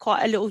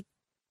quite a little,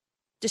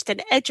 just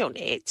an edge on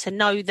it, to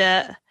know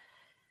that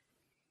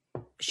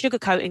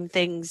sugarcoating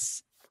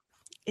things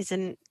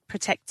isn't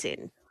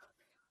protecting.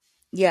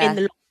 Yeah.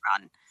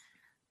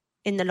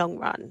 In the long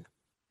run.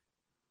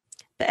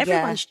 But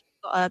everyone's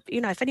got to, you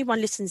know, if anyone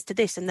listens to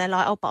this and they're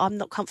like, oh, but I'm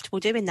not comfortable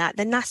doing that,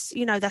 then that's,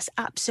 you know, that's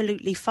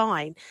absolutely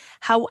fine.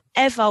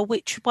 However,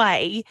 which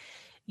way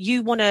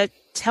you want to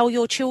tell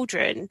your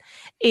children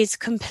is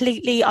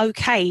completely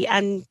okay,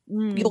 and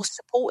you're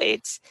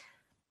supported.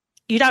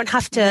 You don't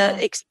have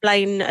to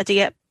explain a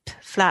Dieppe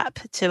flap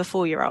to a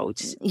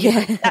 4-year-old.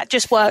 Yeah. That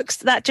just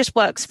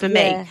works for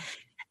me.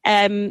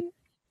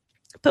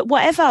 But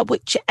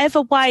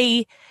whichever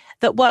way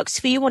that works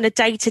for you on a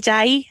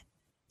day-to-day,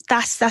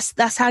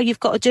 that's how you've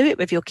got to do it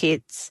with your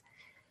kids.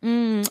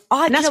 And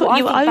that's what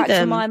you owe them.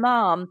 To my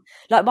mum,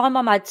 like my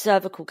mum had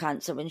cervical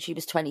cancer when she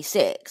was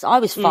 26. I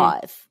was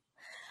 5.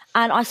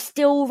 And I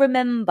still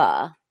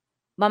remember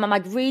my mum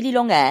had really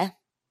long hair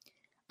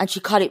and she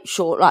cut it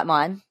short like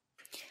mine.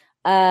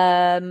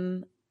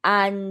 And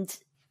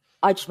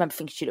I just remember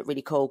thinking she looked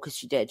really cool because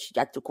she did. She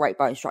had the great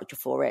bone structure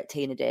for it.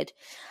 Tina did.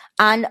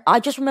 And I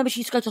just remember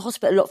she used to go to the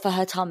hospital a lot for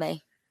her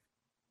tummy.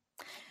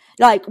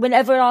 Like,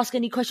 whenever I ask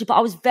any question, but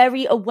I was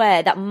very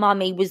aware that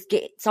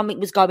something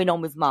was going on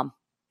with mum.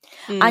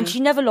 And she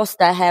never lost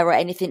her hair or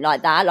anything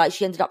like that. Like,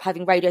 she ended up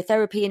having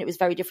radiotherapy and it was a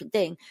very different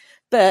thing.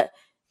 But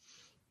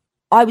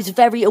I was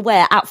very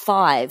aware at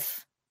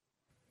 5.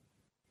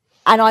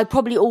 And I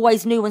probably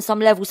always knew on some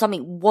level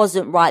something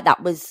wasn't right,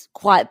 that was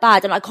quite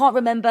bad. And I can't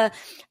remember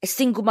a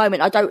single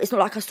moment. It's not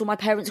like I saw my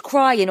parents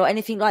crying or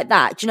anything like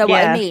that. Do you know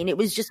what I mean? It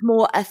was just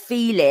more a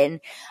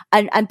feeling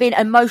and being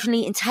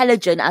emotionally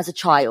intelligent as a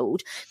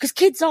child. Because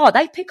kids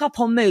they pick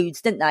up on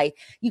moods, don't they?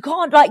 You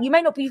can't, like, you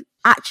may not be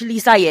actually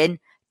saying,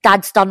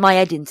 Dad's done my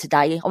head in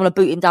today, I want to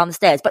boot him down the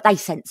stairs, but they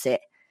sense it,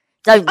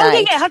 don't they?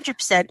 Oh, yeah,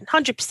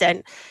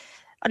 100%.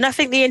 And I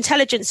think the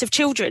intelligence of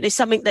children is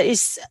something that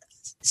is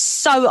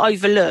so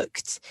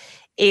overlooked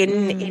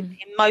in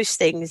most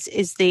things,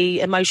 is the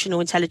emotional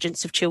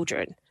intelligence of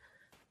children,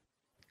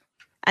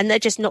 and they're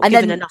just not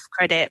given enough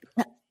credit.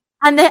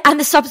 And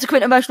the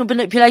subsequent emotional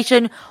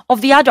manipulation of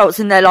the adults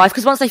in their life,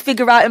 because once they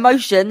figure out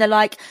emotion, they're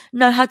like,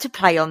 know how to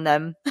play on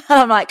them. And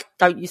I'm like,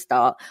 don't you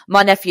start.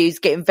 My nephew's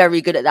getting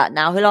very good at that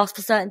now. He'll ask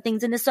for certain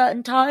things in a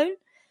certain tone,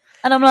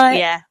 and I'm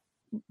like,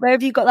 where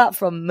have you got that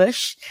from,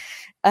 mush?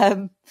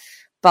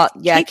 But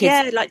yeah, kids.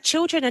 Yeah, like,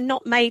 children are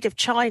not made of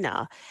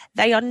china.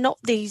 They are not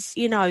these,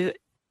 you know,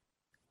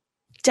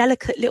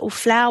 delicate little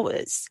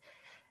flowers.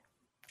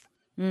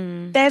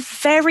 They're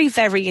very,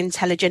 very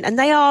intelligent, and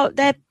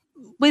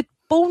we're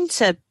born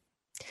to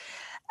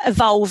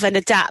evolve and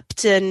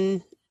adapt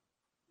and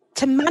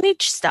to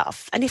manage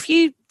stuff. And if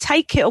you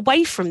take it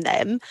away from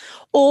them,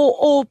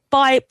 or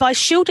by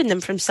shielding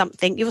them from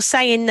something, you're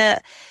saying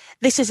that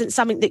this isn't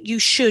something that you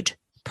should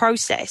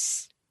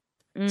process.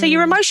 So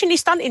you're emotionally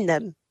stunting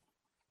them.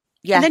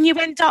 Yeah. And then you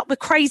end up with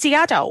crazy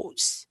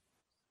adults.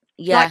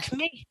 Yeah. Like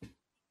me.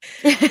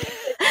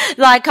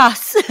 Like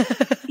us.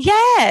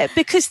 Yeah,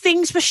 because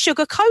things were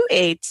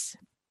sugar-coated.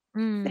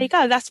 There you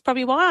go. That's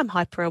probably why I'm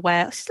hyper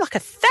aware. It's like a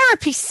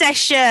therapy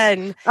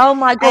session. Oh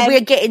my God,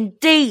 we're getting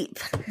deep.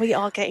 We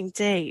are getting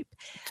deep.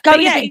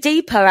 Going a bit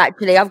deeper,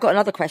 actually, I've got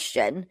another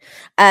question.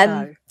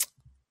 Don't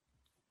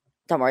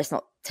worry, it's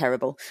not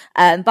terrible.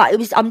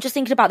 But I'm just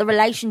thinking about the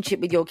relationship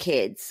with your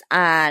kids,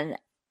 and,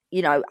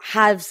 you know,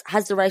 has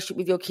the relationship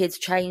with your kids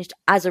changed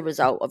as a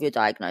result of your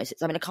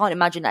diagnosis? I mean, I can't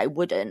imagine that it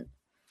wouldn't.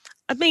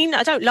 I mean,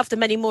 I don't love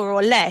them any more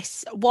or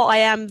less. What I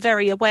am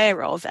very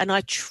aware of, and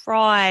I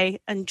try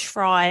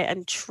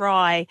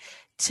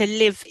to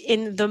live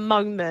in the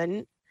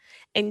moment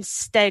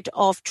instead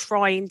of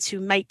trying to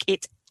make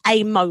it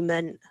a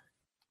moment.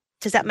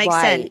 Does that make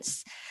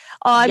sense?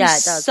 I'm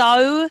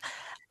so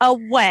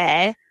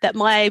aware that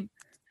my,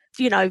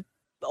 you know,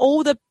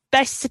 all the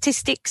best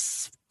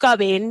statistics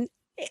going,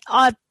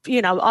 I'm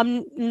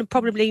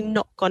probably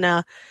not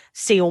gonna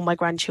see all my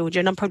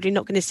grandchildren. I'm probably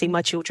not going to see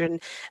my children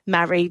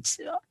married.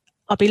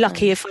 I'll be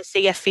lucky if I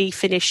see Effie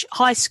finish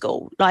high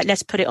school. Like,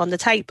 let's put it on the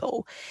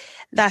table.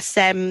 That's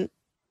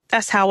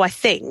how I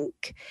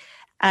think.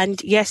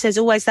 And yes, there's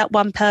always that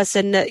one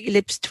person that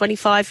lives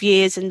 25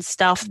 years and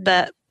stuff,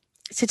 but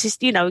it's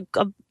just, you know,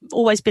 I've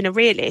always been a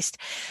realist.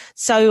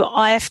 So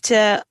I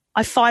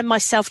find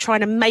myself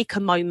trying to make a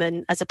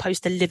moment as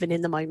opposed to living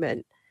in the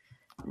moment.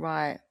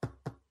 Right.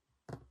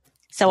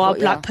 So I'll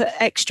like put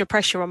extra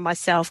pressure on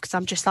myself because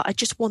I'm just like, I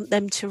just want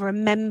them to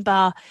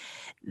remember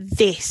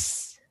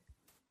this.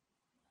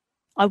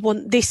 I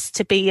want this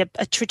to be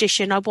a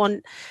tradition. I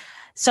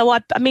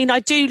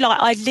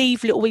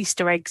leave little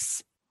Easter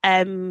eggs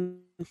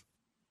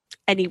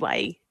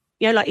anyway.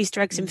 You know, like Easter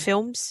eggs in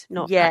films,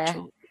 not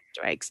actual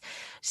Easter eggs.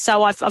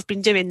 So I've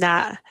been doing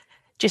that,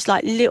 just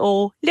like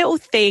little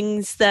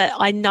things that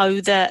I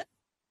know that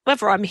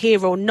whether I'm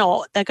here or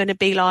not, they're going to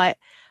be like,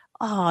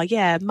 oh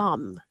yeah,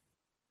 mum.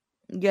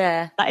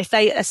 Yeah. Like if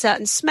they a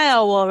certain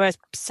smell or a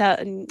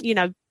certain, you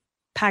know,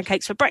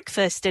 pancakes for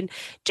breakfast, and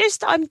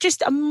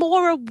I'm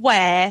more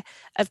aware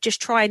of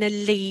just trying to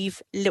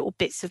leave little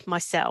bits of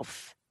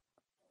myself.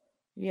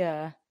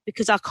 Yeah.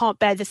 Because I can't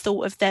bear the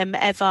thought of them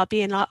ever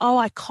being like, oh,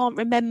 I can't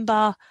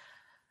remember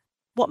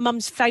what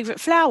mum's favourite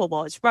flower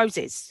was,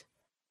 roses.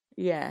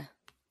 Yeah.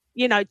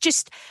 You know,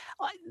 just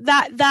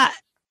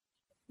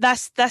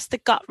that's the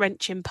gut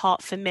wrenching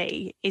part for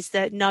me, is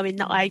that knowing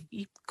that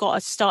you've got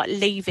to start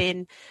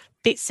leaving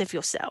bits of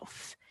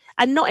yourself,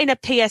 and not in a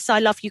PS I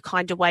love you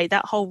kind of way,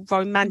 that whole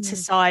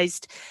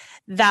romanticized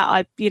that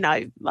I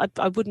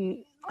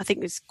wouldn't, I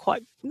think it's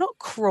quite not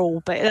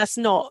cruel, but that's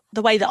not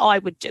the way that I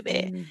would do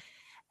it.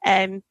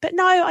 But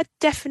no, I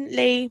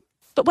definitely,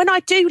 but when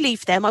I do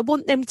leave them, I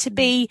want them to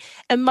be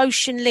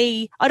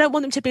emotionally, I don't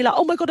want them to be like,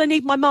 oh my God, I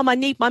need my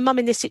mum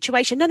in this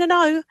situation.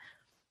 No.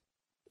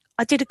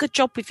 I did a good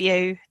job with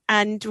you,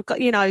 and we've got,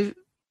 you know,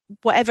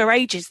 whatever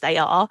ages they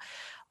are,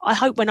 I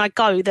hope when I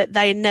go that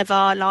they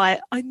never like,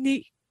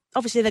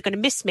 obviously they're going to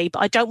miss me,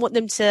 but I don't want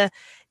them to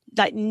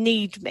like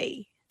need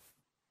me.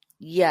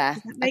 Yeah.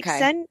 Does that make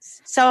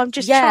sense? So I'm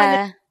just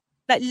trying to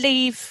like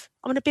leave.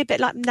 I'm going to be a bit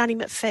like Nanny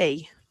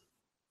McPhee.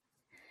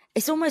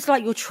 It's almost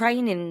like you're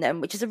training them,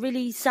 which is a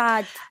really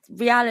sad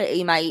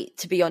reality, mate,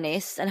 to be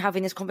honest, and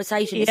having this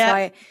conversation. It's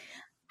like,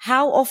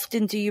 how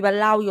often do you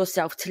allow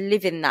yourself to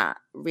live in that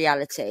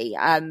reality?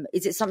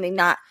 Is it something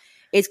that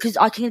is, because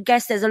I can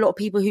guess there's a lot of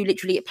people who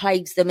literally it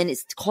plagues them and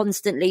it's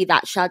constantly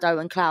that shadow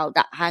and cloud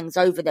that hangs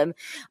over them.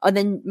 And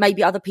then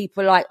maybe other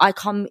people like, I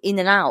come in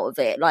and out of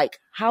it. Like,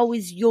 how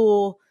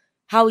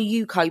are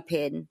you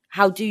coping?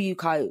 How do you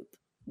cope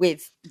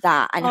with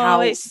that? And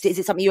is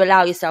it something you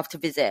allow yourself to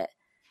visit?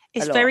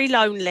 It's very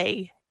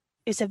lonely.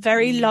 It's a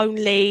very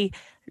lonely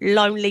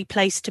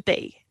place to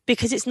be,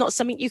 because it's not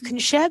something you can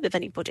share with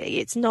anybody.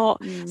 It's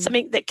not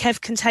something that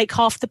Kev can take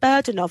half the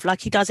burden of like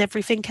he does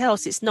everything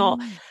else. It's not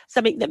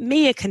something that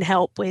Mia can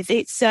help with.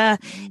 It's an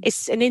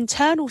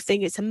internal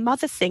thing. It's a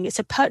mother thing. It's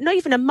not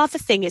even a mother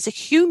thing. It's a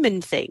human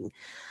thing.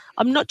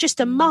 I'm not just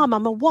a mum.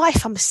 I'm a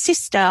wife. I'm a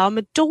sister. I'm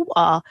a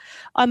daughter.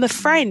 I'm a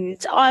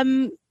friend.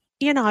 I'm,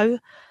 you know,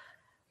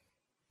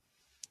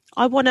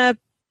 I want to,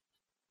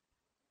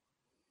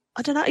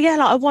 I don't know. Yeah,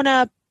 like I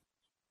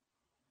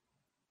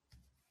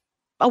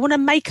want to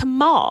make a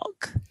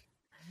mark.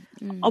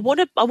 I want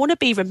to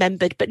be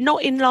remembered, but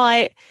not in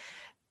like,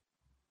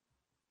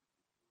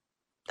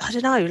 I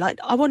don't know, like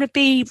I want to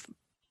be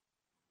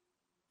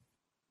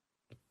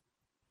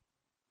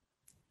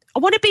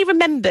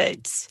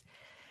remembered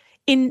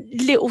in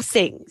little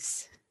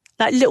things,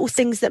 like little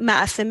things that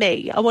matter for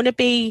me. I want to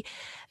be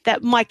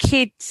that my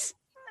kids,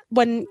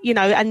 when, you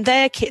know, and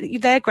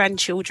their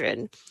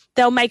grandchildren,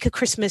 they'll make a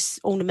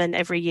Christmas ornament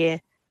every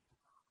year.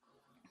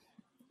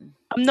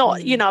 I'm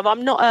not, you know, I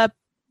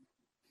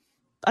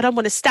don't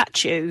want a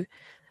statue.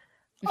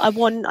 I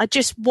want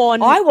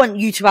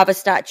you to have a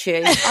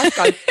statue. I'd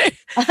go.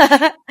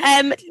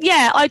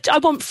 I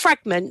want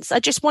fragments. I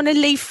just want to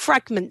leave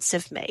fragments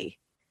of me.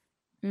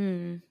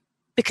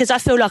 Because I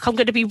feel like I'm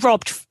going to be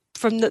robbed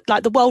from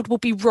the world will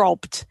be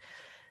robbed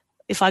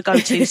if I go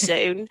too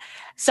soon.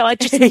 So I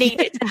just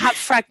need it to have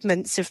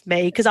fragments of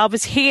me, because I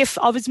was here.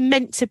 I was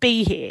meant to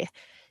be here,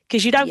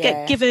 because you don't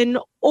get given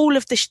all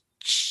of the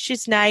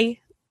shiznay.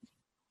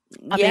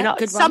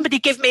 Somebody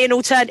give me an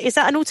alternative. Is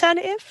that an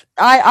alternative?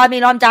 I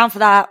mean, I'm down for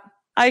that.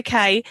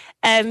 Okay.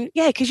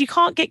 Because you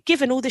can't get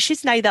given all the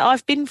shiznay that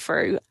I've been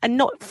through, and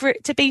not for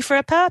it to be for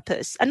a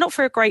purpose, and not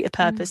for a greater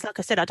purpose. Like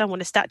I said, I don't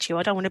want a statue.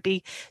 I don't want to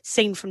be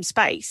seen from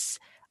space.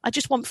 I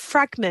just want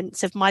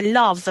fragments of my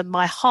love and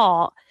my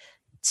heart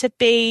to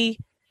be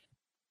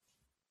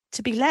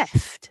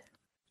left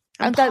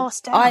and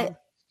passed down.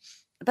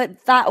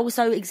 But that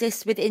also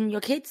exists within your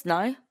kids,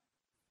 no?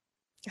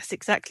 That's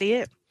exactly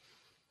it.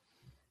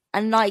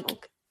 And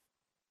like,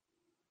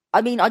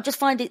 I mean, I just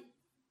find it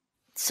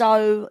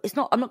so, I'm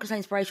not going to say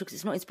inspirational because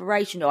it's not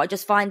inspirational. I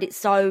just find it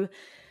so,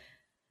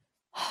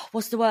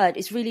 what's the word?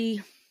 It's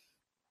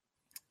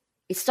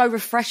so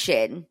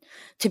refreshing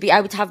to be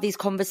able to have these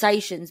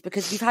conversations,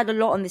 because we've had a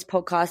lot on this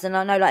podcast, and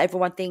I know like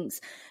everyone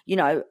thinks, you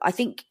know, I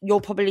think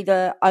you're probably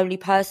the only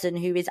person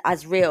who is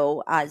as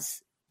real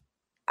as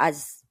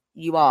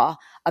you are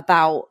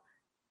about,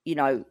 you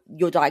know,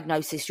 your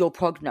diagnosis, your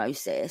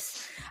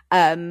prognosis.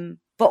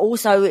 but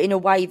also in a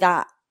way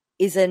that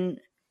isn't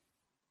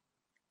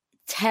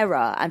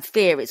terror and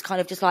fear. It's kind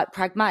of just like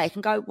pragmatic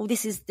and go, well,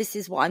 this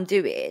is what I'm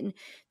doing.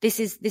 This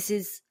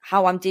is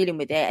how I'm dealing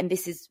with it. And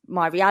this is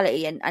my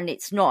reality. And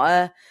it's not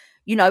a,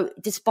 you know,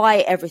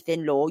 despite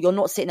everything, Law, you're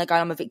not sitting there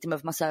going, I'm a victim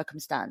of my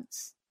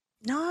circumstance.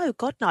 No,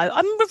 God, no.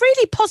 I'm a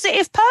really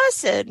positive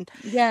person.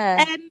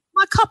 Yeah.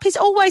 My cup is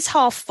always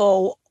half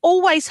full,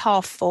 always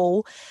half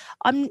full.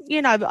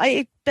 You know, but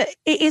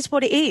it is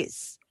what it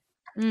is.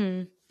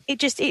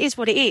 It is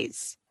what it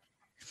is.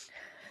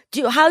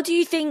 How do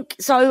you think,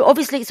 so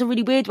obviously it's a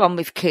really weird one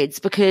with kids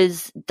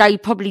because they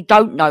probably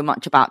don't know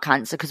much about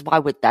cancer, because why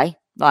would they?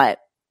 Like,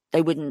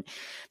 they wouldn't.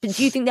 But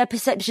do you think their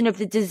perception of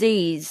the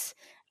disease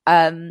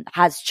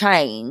has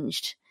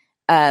changed?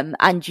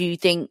 And do you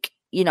think,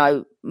 you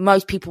know,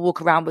 most people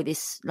walk around with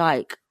this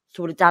like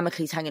sort of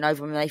Damocles hanging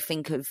over them when they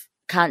think of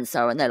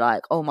cancer and they're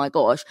like, oh my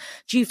gosh.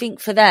 Do you think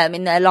for them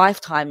in their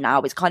lifetime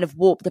now it's kind of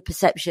warped the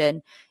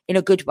perception in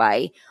a good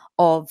way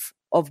of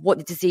what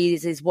the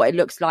disease is, what it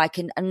looks like,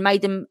 and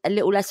made them a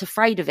little less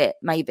afraid of it,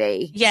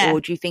 maybe? Yeah. Or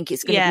do you think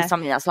it's going to be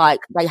something that's like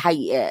they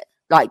hate it,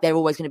 like they're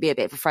always going to be a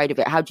bit afraid of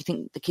it? How do you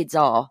think the kids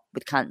are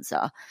with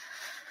cancer?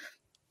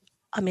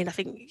 I mean, I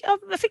think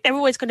they're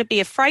always going to be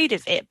afraid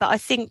of it, but I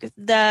think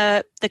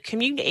the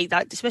community,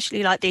 like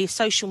especially like the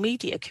social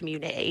media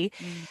community,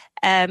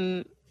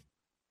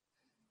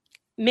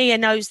 Mia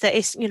knows that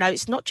it's, you know,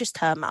 it's not just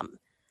her mum.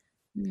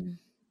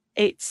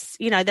 It's,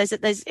 you know, there's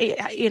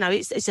you know,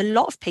 it's a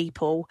lot of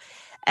people.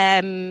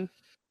 So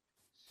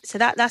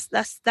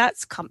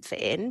that's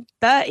comforting.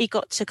 Bertie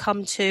got to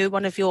come to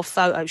one of your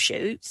photo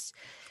shoots.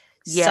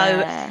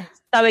 Yeah.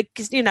 So it,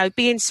 you know,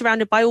 being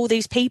surrounded by all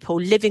these people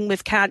living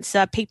with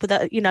cancer, people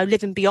that, you know,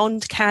 living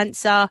beyond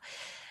cancer.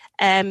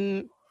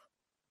 Yeah.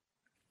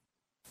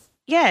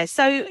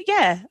 So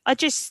yeah,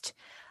 I'd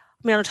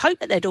hope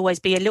that they'd always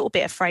be a little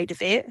bit afraid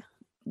of it.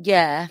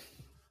 Yeah.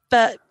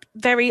 But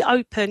very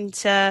open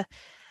to,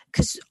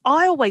 because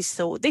I always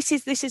thought this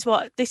is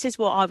what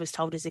I was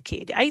told as a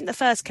kid. It ain't the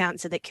first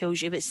cancer that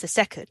kills you, it's the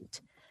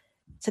second.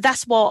 So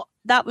that's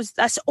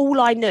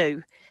all I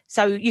knew.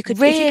 So you could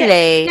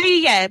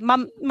really, yeah.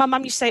 My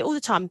mum used to say it all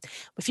the time.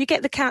 If you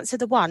get the cancer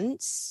the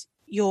once,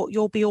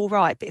 you'll be all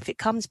right. But if it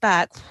comes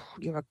back,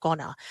 you're a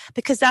goner,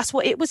 because that's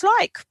what it was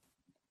like.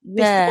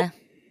 Yeah.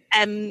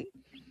 Before,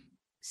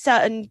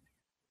 certain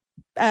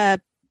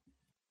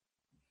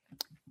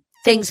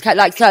things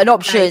like certain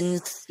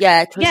options.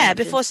 Yeah.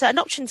 Before certain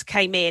options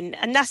came in,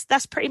 and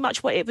that's pretty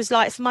much what it was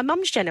like for my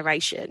mum's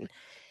generation.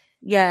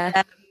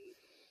 Yeah.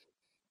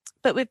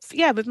 But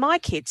with my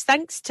kids,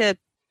 thanks to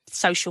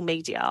social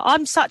media,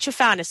 I'm such a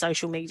fan of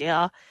social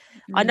media.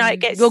 I know it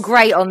gets, you're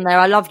great on there.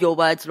 I love your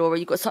words, Laura.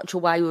 You've got such a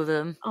way with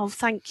them. Oh,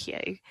 thank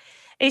you.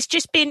 It's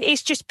just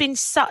been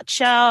such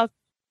a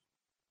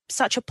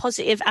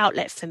positive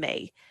outlet for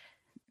me.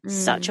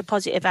 Such a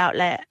positive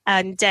outlet.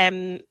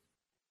 And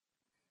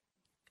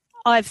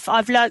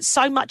I've learned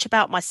so much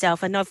about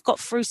myself, and I've got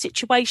through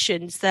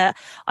situations that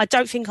I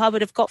don't think I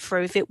would have got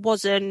through if it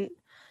wasn't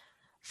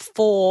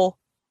for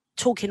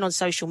talking on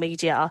social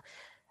media.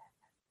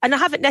 And I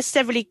haven't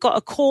necessarily got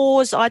a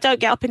cause. I don't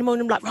get up in the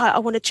morning and I'm like, right, I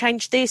want to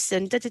change this.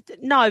 And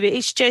no,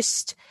 it's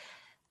just,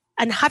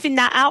 and having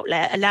that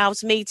outlet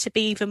allows me to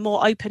be even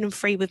more open and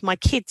free with my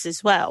kids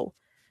as well.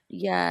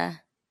 Yeah.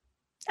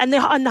 And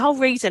the whole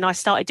reason I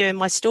started doing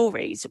my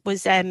stories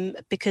was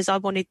because I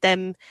wanted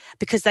them,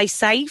 because they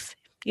save.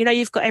 You know,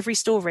 you've got every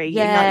story in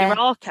like your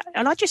archive.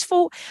 And I just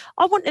thought,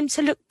 I want them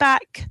to look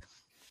back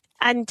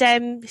and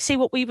see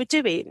what we were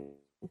doing.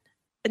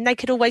 And they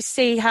could always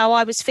see how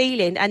I was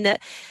feeling. And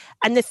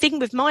the thing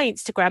with my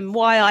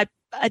Instagram,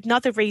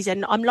 another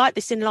reason I'm like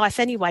this in life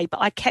anyway,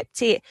 but I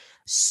kept it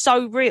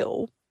so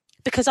real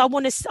because I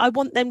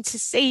want them to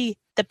see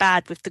the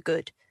bad with the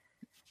good.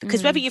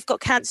 Because whether you've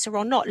got cancer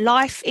or not,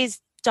 life is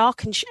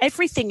dark and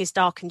everything is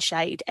dark and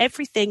shade.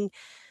 Everything.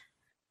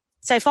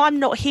 So if I'm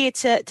not here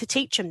to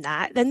teach them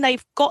that, then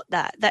they've got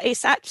that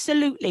it's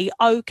absolutely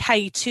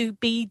okay to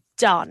be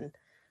done,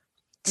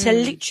 to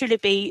literally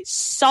be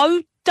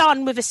so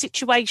done with a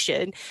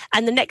situation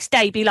and the next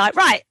day be like,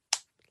 right,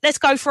 let's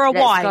go for a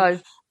wine. Go.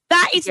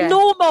 That is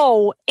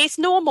normal. It's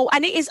normal.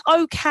 And it is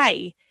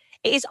okay.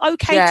 It is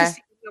okay to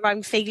see your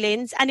own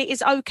feelings, and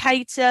it's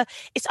okay to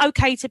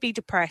be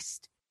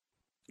depressed.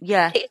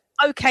 Yeah. It's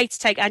okay to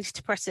take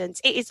antidepressants.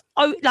 It is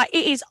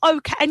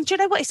okay. And do you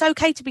know what? It's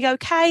okay to be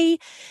okay.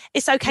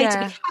 It's okay to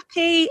be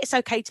happy. It's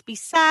okay to be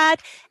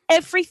sad.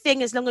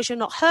 Everything, as long as you're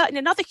not hurting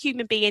another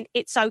human being,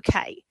 it's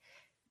okay.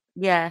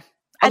 Yeah.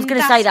 I was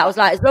going to say that. I was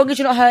like, as long as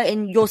you're not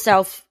hurting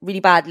yourself really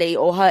badly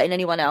or hurting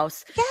anyone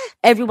else,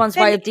 everyone's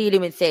way of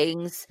dealing with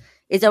things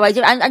is a way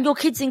to, and your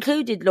kids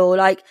included, Law,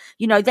 like,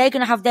 you know, they're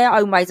going to have their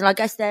own ways. And I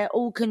guess they're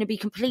all going to be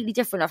completely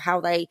different of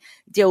how they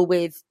deal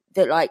with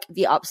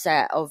the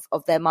upset of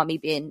their mummy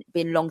being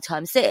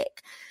long-term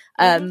sick.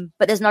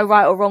 But there's no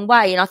right or wrong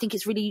way. And I think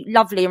it's really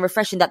lovely and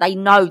refreshing that they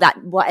know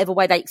that whatever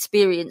way they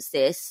experience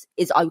this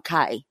is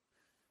okay.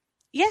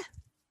 Yeah.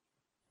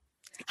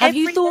 Have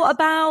you thought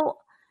about,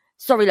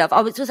 sorry, love,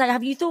 I was going to say,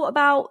 have you thought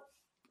about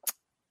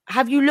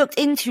have you looked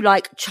into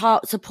like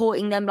child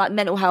supporting them, like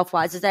mental health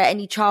wise? Is there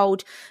any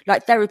child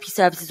like therapy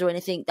services or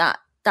anything that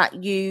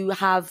you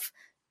have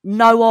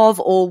know of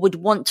or would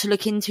want to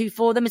look into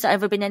for them? Has there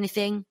ever been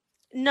anything?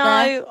 No,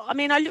 there? I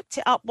mean, I looked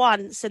it up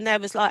once and there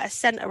was like a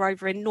centre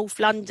over in North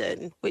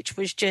London, which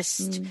was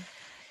just,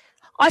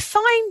 I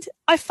find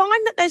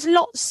that there's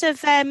lots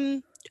of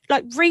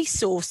like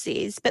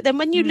resources, but then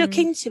when you look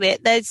into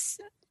it, there's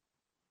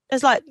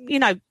like, you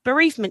know,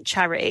 bereavement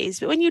charities,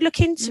 but when you look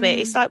into it,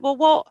 it's like, well,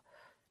 what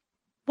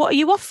are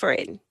you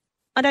offering?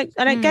 I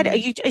don't get it.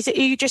 Are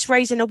you just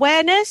raising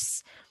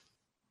awareness?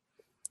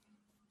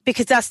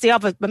 Because that's the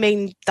other, I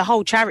mean, the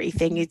whole charity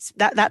thing is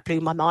that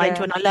blew my mind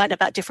when I learned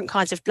about different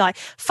kinds of like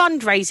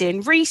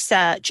fundraising,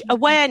 research,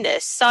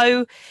 awareness.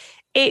 So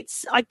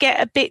I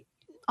get a bit,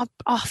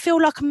 I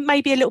feel like I'm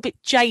maybe a little bit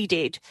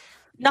jaded.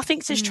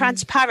 Nothing's as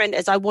transparent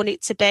as I want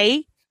it to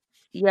be.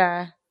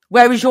 Yeah.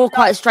 Whereas you're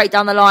quite a straight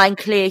down the line,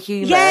 clear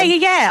human.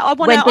 Yeah.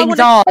 When things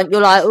aren't,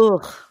 you're like,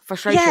 ugh,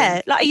 frustration.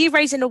 Yeah, like, are you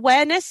raising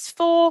awareness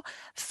for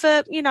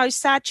you know,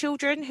 sad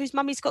children whose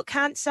mummy's got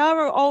cancer,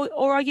 or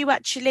are you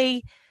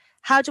actually,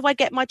 how do I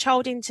get my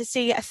child in to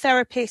see a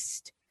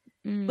therapist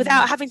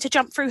without having to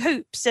jump through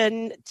hoops?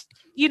 And,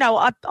 you know,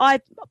 I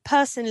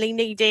personally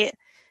need it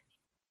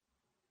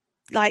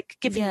like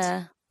given.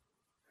 Yeah.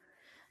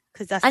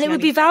 And it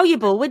would be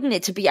valuable, wouldn't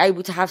it, to be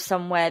able to have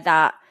somewhere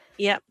that,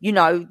 you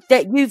know,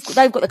 that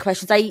they've got the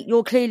questions.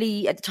 You're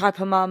clearly the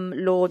type of mum,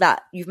 Law,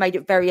 that you've made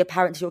it very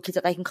apparent to your kids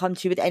that they can come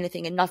to you with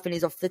anything and nothing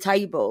is off the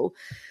table.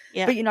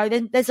 Yeah. But, you know,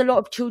 then there's a lot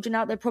of children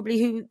out there probably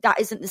who that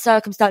isn't the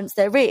circumstance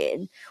they're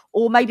in,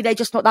 or maybe they're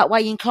just not that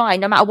way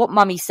inclined. No matter what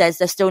mummy says,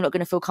 they're still not going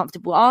to feel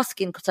comfortable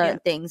asking certain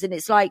things. And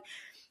it's like,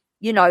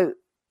 you know,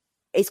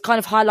 it's kind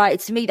of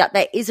highlighted to me that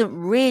there isn't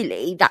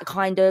really that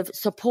kind of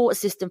support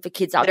system for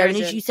kids out there. And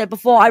as you said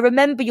before, I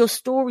remember your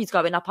stories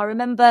going up. I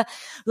remember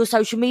your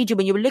social media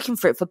when you were looking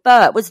for it for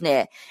Bert, wasn't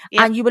it?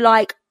 Yeah. And you were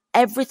like,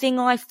 everything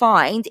I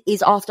find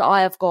is after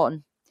I have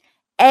gone.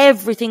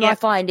 Everything I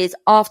find is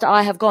after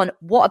I have gone.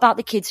 What about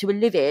the kids who are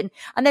living?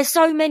 And there's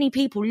so many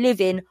people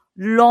living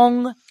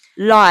long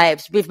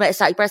lives with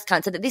metastatic breast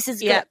cancer that this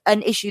is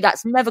an issue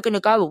that's never going to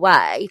go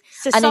away.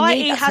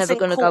 Society and hasn't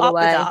caught up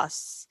with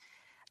us.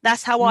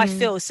 That's how I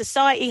feel.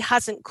 Society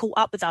hasn't caught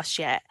up with us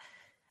yet.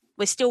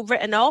 We're still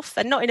written off,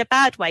 and not in a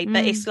bad way,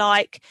 but it's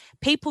like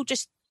people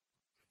just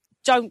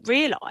don't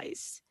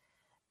realise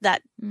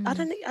that, I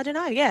don't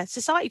know. Yeah.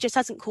 Society just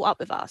hasn't caught up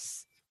with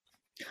us.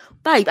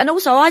 Babe, and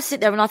also I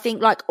sit there and I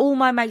think, like, all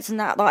my mates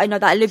and that I know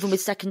that are living with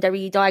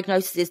secondary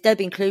diagnoses,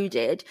 they've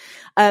included.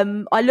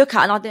 I look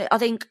at and I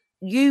think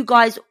you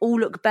guys all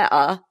look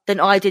better than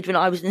I did when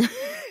I was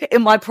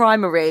in my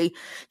primary. Do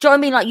you know what I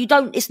mean?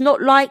 Like, it's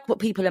not like what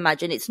people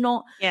imagine. It's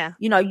not,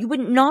 you know, you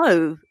wouldn't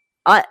know.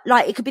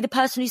 Like, it could be the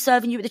person who's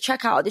serving you at the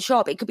checkout at the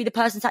shop. It could be the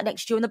person sat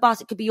next to you on the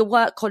bus. It could be your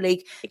work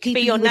colleague. It could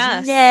be your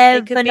nurse.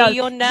 It could be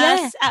your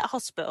nurse at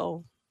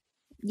hospital.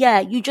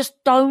 Yeah, you just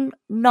don't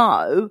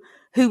know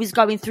who is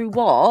going through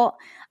what.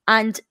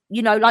 And,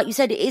 you know, like you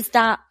said, it is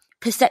that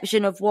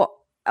perception of what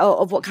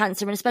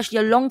cancer and especially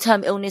a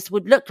long-term illness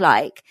would look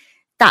like.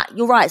 That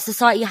you're right,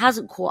 society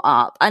hasn't caught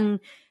up,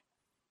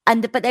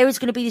 but there is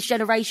going to be this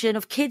generation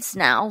of kids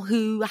now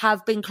who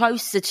have been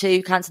closer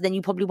to cancer than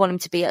you probably want them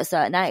to be at a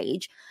certain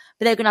age,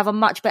 but they're going to have a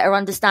much better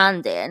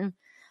understanding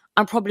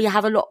and probably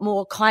have a lot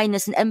more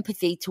kindness and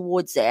empathy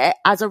towards it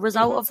as a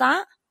result of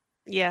that.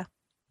 Yeah,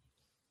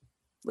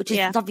 which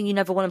is something you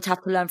never want them to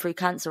have to learn through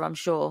cancer, I'm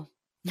sure.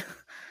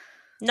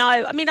 No,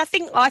 I mean, I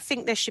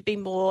think there should be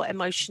more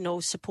emotional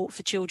support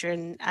for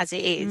children as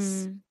it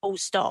is, full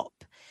stop.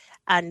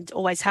 And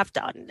always have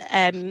done,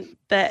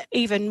 but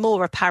even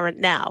more apparent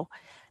now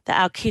that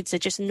our kids are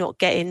just not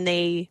getting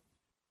the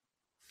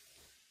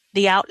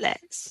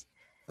outlets.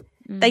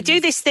 They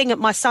do this thing at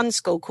my son's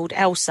school called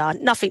Elsa,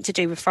 nothing to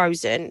do with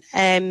Frozen,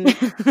 and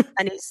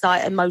it's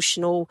like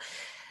emotional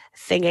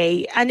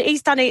thingy. And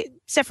he's done it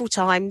several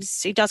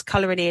times. He does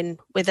colouring in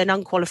with an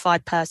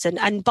unqualified person,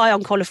 and by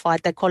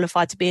unqualified, they're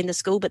qualified to be in the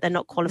school, but they're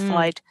not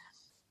qualified.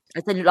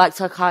 I think like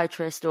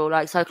psychiatrist or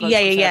like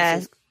psychological services.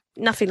 Yeah,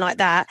 nothing like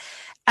that.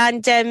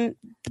 And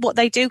what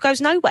they do goes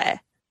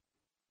nowhere.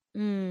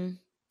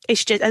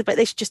 It's just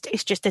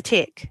a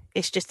tick.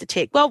 It's just a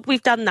tick. Well,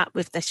 we've done that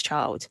with this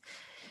child,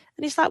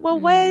 and it's like, well,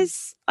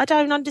 I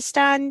don't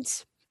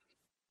understand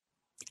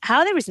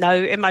how there is no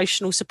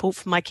emotional support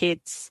for my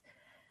kids.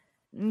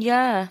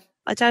 Yeah,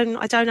 I don't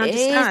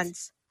understand.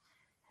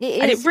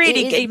 It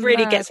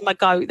really gets my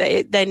goat that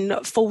it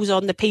then falls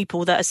on the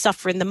people that are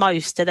suffering the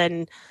most to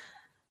then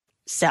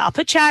set up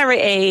a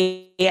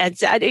charity, and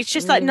it's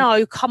just like,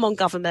 no, come on,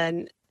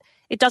 government.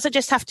 It doesn't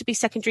just have to be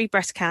secondary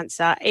breast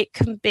cancer. It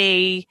can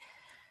be,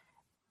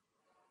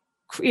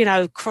 you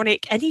know,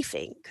 chronic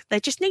anything. There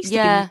just needs to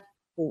be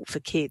support for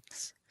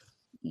kids.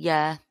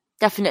 Yeah,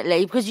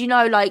 definitely. Because, you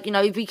know, like, you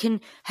know, if we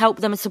can help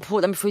them and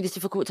support them through this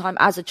difficult time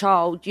as a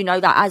child, you know,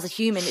 that as a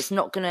human, it's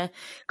not going to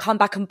come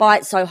back and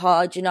bite so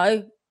hard, you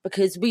know,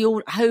 because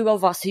who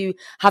of us who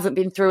haven't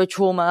been through a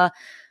trauma,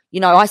 you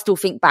know, I still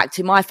think back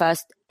to my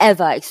first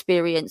ever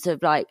experience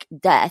of like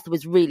death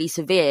was really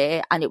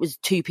severe, and it was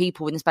 2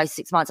 people in the space of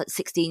 6 months at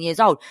 16 years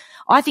old.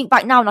 I think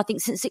back now, and I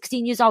think since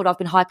 16 years old, I've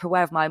been hyper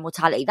aware of my own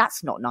mortality.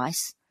 That's not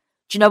nice.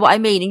 Do you know what I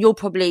mean? And you're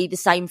probably the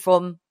same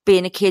from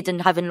being a kid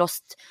and having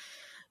lost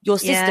your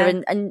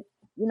sister. And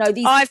you know,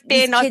 I've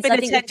been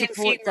attending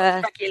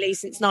funerals regularly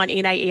since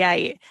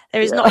 1988.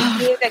 There is not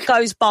a year that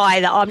goes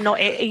by that I'm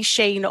not at East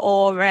Sheen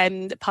or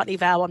Putney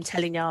Vale, I'm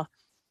telling you.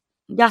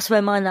 That's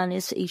where my nan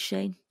is, East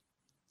Sheen.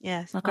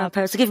 Yes. My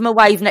grandparents. So give them a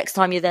wave next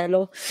time you're there,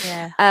 Law.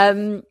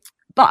 Yeah.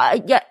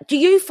 But do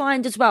you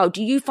find as well,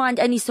 do you find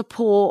any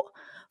support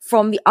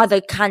from the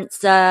other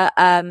cancer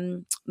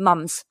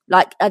mums?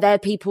 Like, are there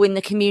people in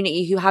the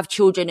community who have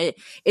children?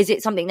 Is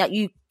it something that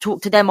you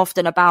talk to them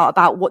often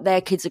about what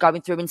their kids are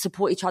going through, and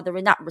support each other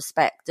in that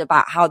respect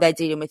about how they're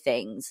dealing with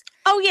things?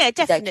 Oh yeah,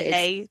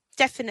 definitely.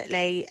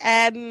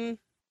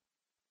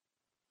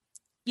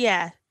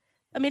 Yeah.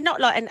 I mean,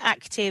 not like an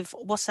active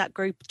WhatsApp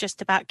group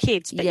just about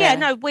kids, but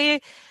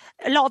we're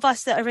a lot of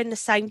us that are in the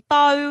same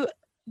boat,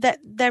 that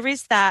there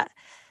is that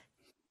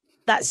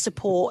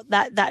support,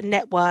 that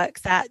network,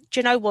 that, do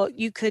you know what,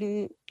 you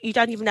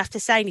don't even have to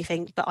say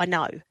anything, but I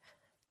know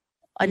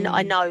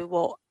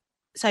what.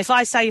 So if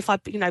I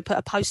put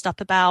a post up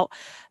about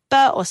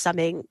Bert or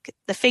something,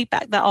 the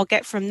feedback that I'll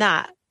get from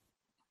that,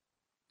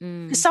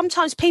 because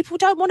sometimes people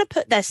don't want to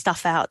put their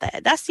stuff out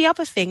there. That's the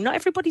other thing. Not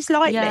everybody's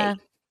like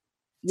me.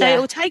 So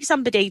it will take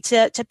somebody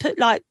to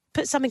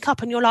put something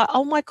up, and you're like,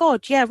 oh my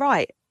God, yeah,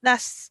 right.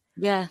 But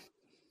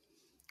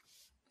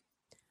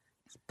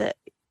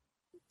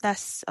I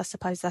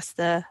suppose that's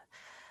the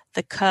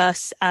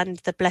curse and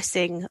the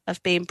blessing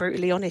of being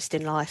brutally honest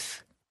in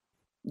life.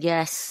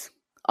 Yes.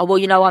 Oh, well,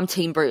 you know, I'm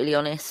team brutally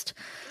honest.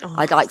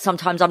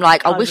 Sometimes I'm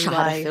like, I wish I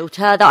had a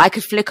filter that I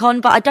could flick on,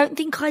 but I don't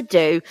think I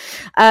do.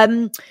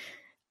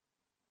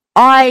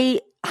 I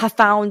have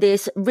found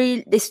this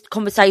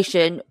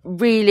conversation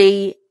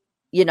really,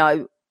 you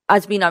know,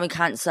 as we know in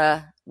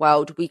cancer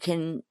world,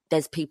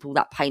 there's people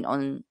that paint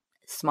on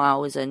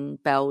smiles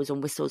and bells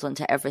and whistles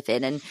onto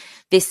everything. And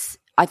this,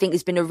 I think,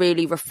 has been a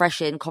really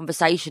refreshing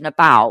conversation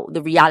about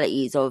the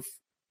realities of,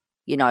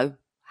 you know,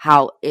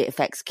 how it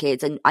affects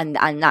kids, and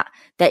that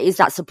there is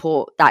that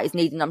support that is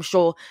needed. And I'm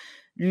sure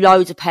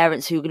loads of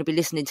parents who are going to be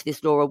listening to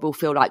this, Laura, will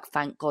feel like,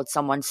 thank God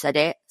someone said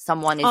it.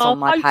 Someone is on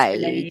my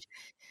page.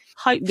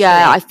 Hopefully.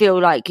 Yeah, I feel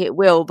like it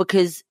will,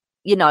 because,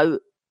 you know,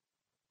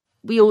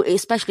 we all,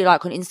 especially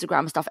like on Instagram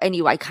and stuff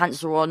anyway,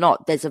 cancer or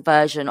not, there's a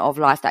version of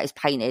life that is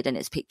painted and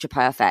it's picture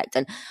perfect.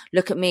 And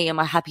look at me and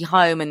my happy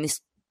home and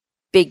this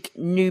big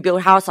new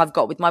build house I've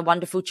got with my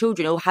wonderful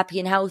children, all happy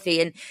and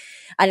healthy. And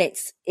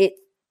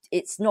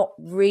it's not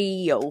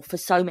real for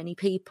so many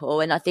people.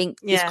 And I think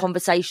this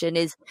conversation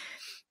is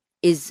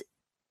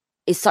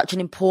such an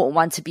important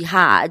one to be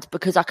had,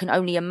 because I can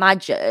only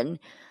imagine,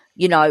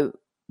 you know,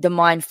 the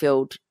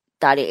minefield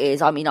that it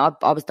is. I mean, I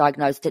was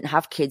diagnosed, didn't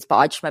have kids, but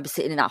I just remember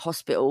sitting in that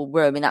hospital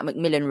room, in that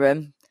Macmillan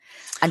room,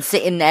 and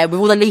sitting there with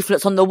all the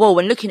leaflets on the wall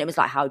and looking at him. It's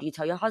like, how do you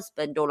tell your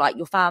husband or like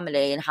your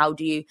family, and how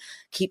do you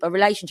keep a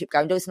relationship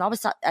going?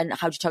 And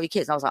how do you tell your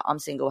kids? And I was like, I'm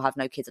single, I have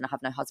no kids, and I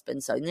have no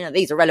husband, so, you know,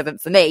 these are relevant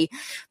for me.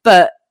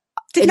 But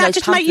didn't that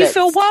just make you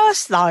feel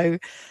worse though?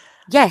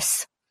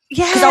 Yes.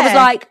 Yeah. Because I was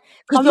like,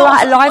 because you're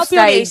at a life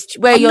stage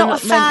where you're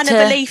not a fan of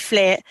a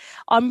leaflet.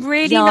 I'm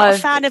really not a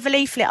fan of a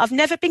leaflet. I've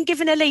never been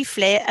given a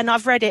leaflet, and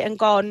I've read it and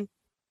gone,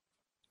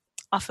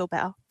 I feel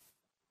better.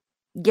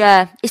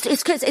 Yeah,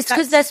 it's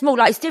because they're small.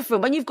 Like, it's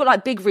different when you've got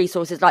like big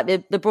resources like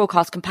the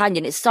Broadcast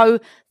Companion. It's so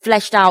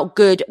fleshed out,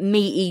 good,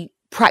 meaty,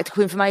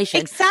 practical information.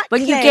 Exactly.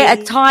 When you get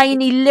a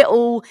tiny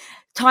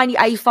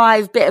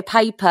A5 bit of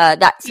paper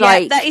that's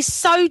like, that is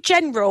so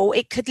general,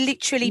 it could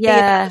literally be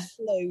about the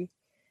flu.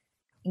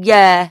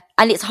 Yeah,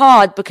 and it's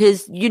hard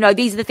because, you know,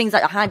 these are the things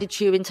that are handed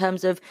to you in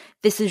terms of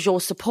this is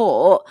your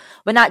support,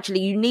 when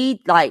actually you need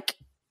like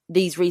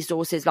these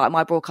resources like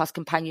my Broadcast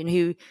Companion,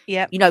 who,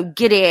 you know,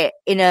 get it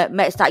in a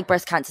metastatic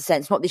breast cancer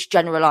sense, not this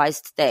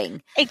generalized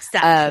thing.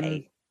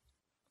 Exactly.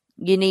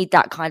 You need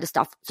that kind of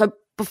stuff. So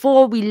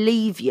before we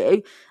leave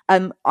you,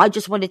 I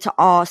just wanted to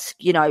ask,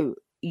 you know,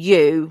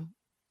 you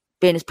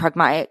being as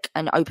pragmatic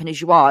and open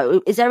as you are,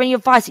 is there any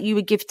advice that you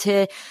would give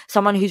to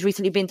someone who's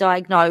recently been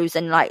diagnosed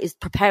and like is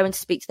preparing to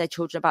speak to their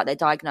children about their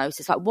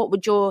diagnosis? Like, what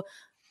would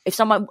if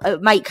someone, a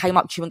mate came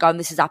up to you and going,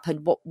 this has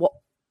happened,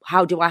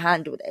 how do I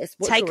handle this?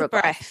 Take a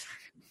breath.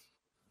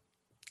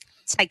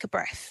 Take a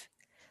breath.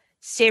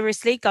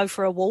 Seriously, go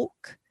for a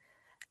walk.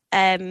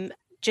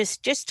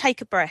 Just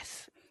take a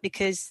breath,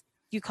 because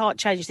you can't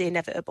change the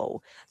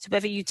inevitable. So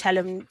whether you tell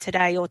them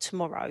today or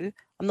tomorrow,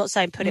 I'm not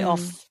saying put it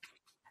off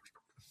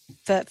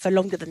for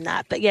longer than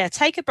that, but yeah,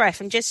 take a breath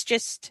and just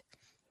take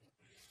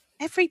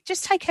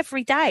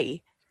every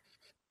day,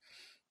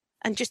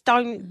 and just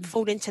don't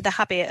fall into the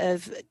habit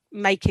of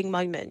making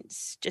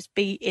moments. Just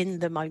be in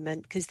the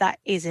moment, because that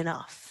is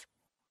enough.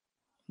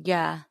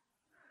 Yeah,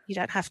 you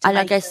don't have to. And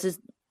I guess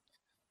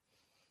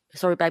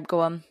sorry, babe,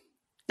 go on.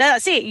 No,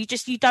 that's it. You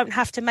don't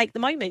have to make the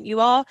moment. You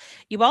are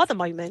the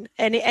moment,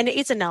 and it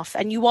is enough,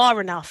 and you are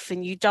enough,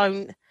 and you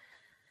don't.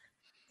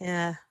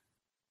 Yeah.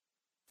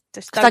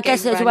 Just Because I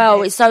guess as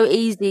well, it's so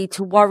easy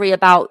to worry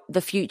about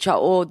the future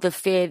or the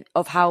fear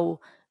of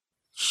how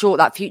short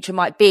that future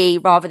might be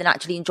rather than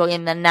actually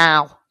enjoying the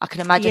now. I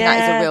can imagine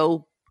that is a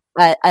real,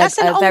 that's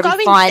an a very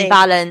ongoing fine thing.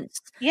 balance.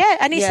 Yeah,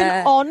 and it's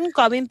an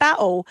ongoing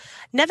battle.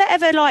 Never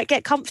ever like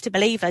get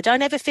comfortable either.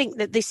 Don't ever think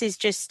that this is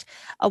just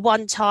a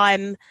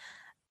one-time,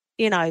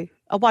 a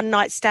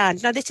one-night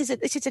stand. No, this is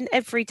an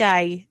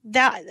everyday.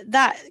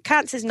 That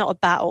cancer's not a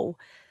battle.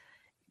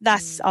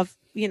 That's I've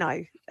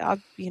my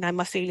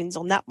feelings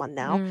on that one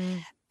now.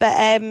 But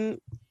I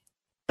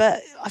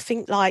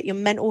think like your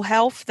mental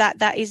health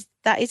that is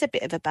a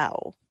bit of a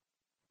battle.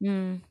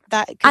 And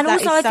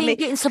also I think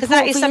getting support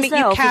that is for something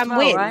yourself you can as well,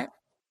 win. right?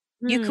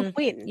 You can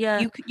win.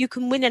 Yeah. You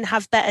can win and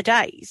have better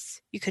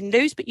days. You can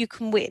lose, but you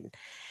can win.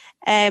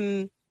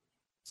 So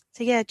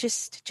yeah,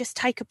 just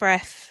take a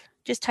breath.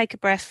 Just take a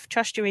breath.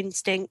 Trust your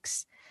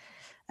instincts,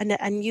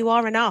 and you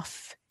are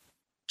enough.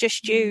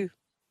 Just you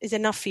is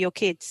enough for your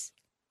kids.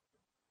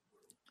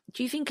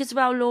 Do you think as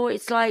well, Laura,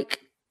 it's like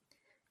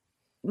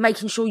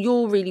making sure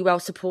you're really well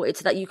supported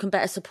so that you can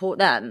better support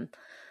them?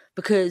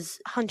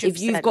 Because 100%. if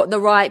you've got the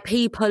right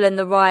people and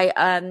the right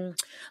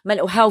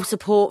mental health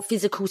support,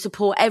 physical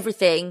support,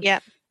 everything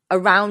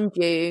around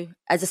you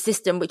as a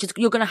system, which is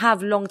you're going to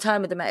have long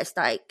term with the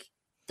metastatic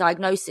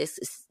diagnosis,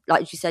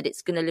 like you said,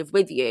 it's going to live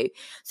with you.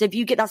 So if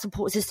you get that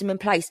support system in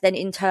place, then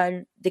in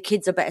turn the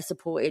kids are better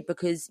supported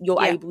because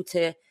you're able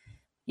to,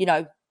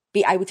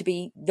 be able to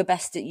be the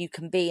best that you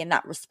can be in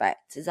that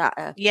respect. Is that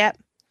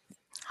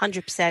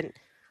 100%.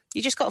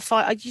 You just got to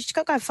find. You just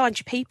got to go and find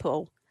your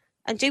people,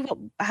 and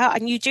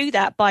and you do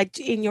that by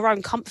in your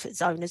own comfort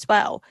zone as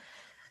well.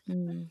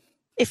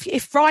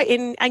 If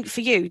writing ain't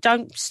for you,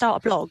 don't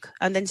start a blog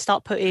and then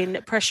start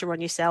putting pressure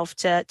on yourself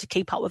to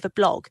keep up with a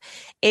blog.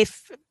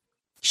 If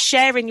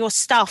sharing your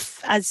stuff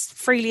as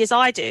freely as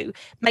I do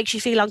makes you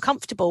feel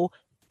uncomfortable,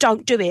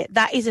 don't do it.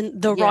 That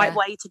isn't the right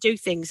way to do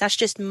things. That's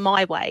just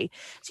my way.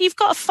 So you've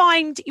got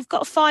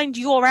to find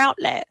your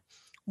outlet,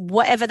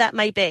 whatever that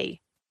may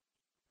be.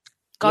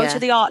 Go to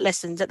the art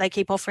lessons that they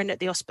keep offering at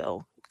the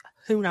hospital.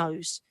 Who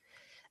knows?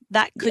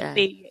 That could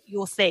be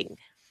your thing.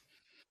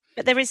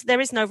 But there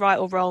is no right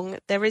or wrong.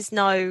 There is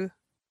no,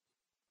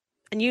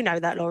 and you know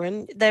that,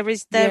 Lauren. There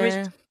is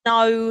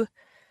no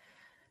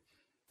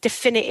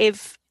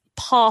definitive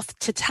path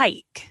to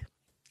take.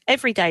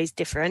 Every day is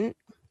different.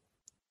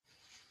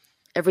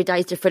 Every day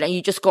is different, and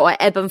you just got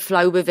to ebb and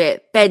flow with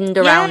it, bend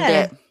around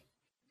it.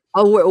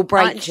 Oh, it'll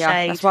break you.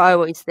 That's what I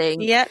always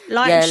think. Yeah,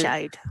 light and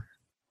shade.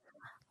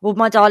 Well,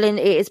 my darling,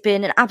 it has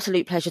been an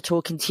absolute pleasure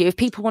talking to you. If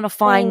people want to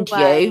find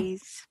you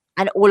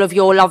and all of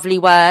your lovely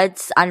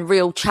words and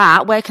real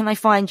chat, where can they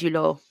find you,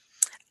 Law?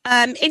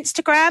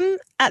 Instagram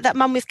at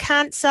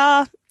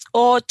thatmumwithcancer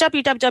or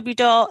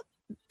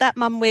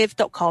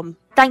www.thatmumwith.com.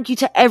 Thank you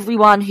to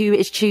everyone who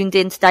is tuned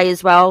in today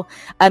as well.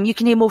 You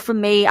can hear more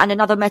from me and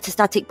another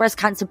metastatic breast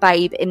cancer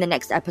babe in the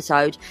next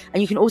episode.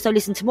 And you can also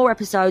listen to more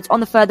episodes on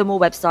the Furthermore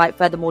website,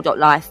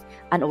 furthermore.life,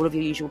 and all of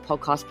your usual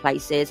podcast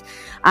places.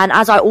 And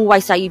as I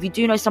always say, if you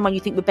do know someone you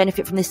think would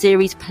benefit from this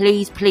series,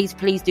 please, please,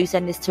 please do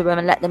send this to them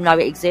and let them know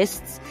it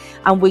exists.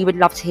 And we would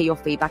love to hear your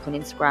feedback on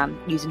Instagram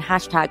using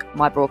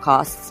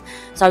 #MyBroadcasts.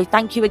 So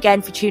thank you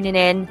again for tuning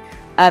in.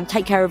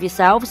 Take care of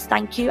yourselves.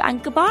 Thank you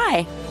and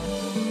goodbye.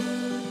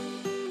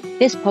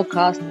 This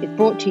podcast is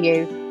brought to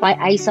you by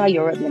ASI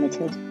Europe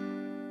Limited.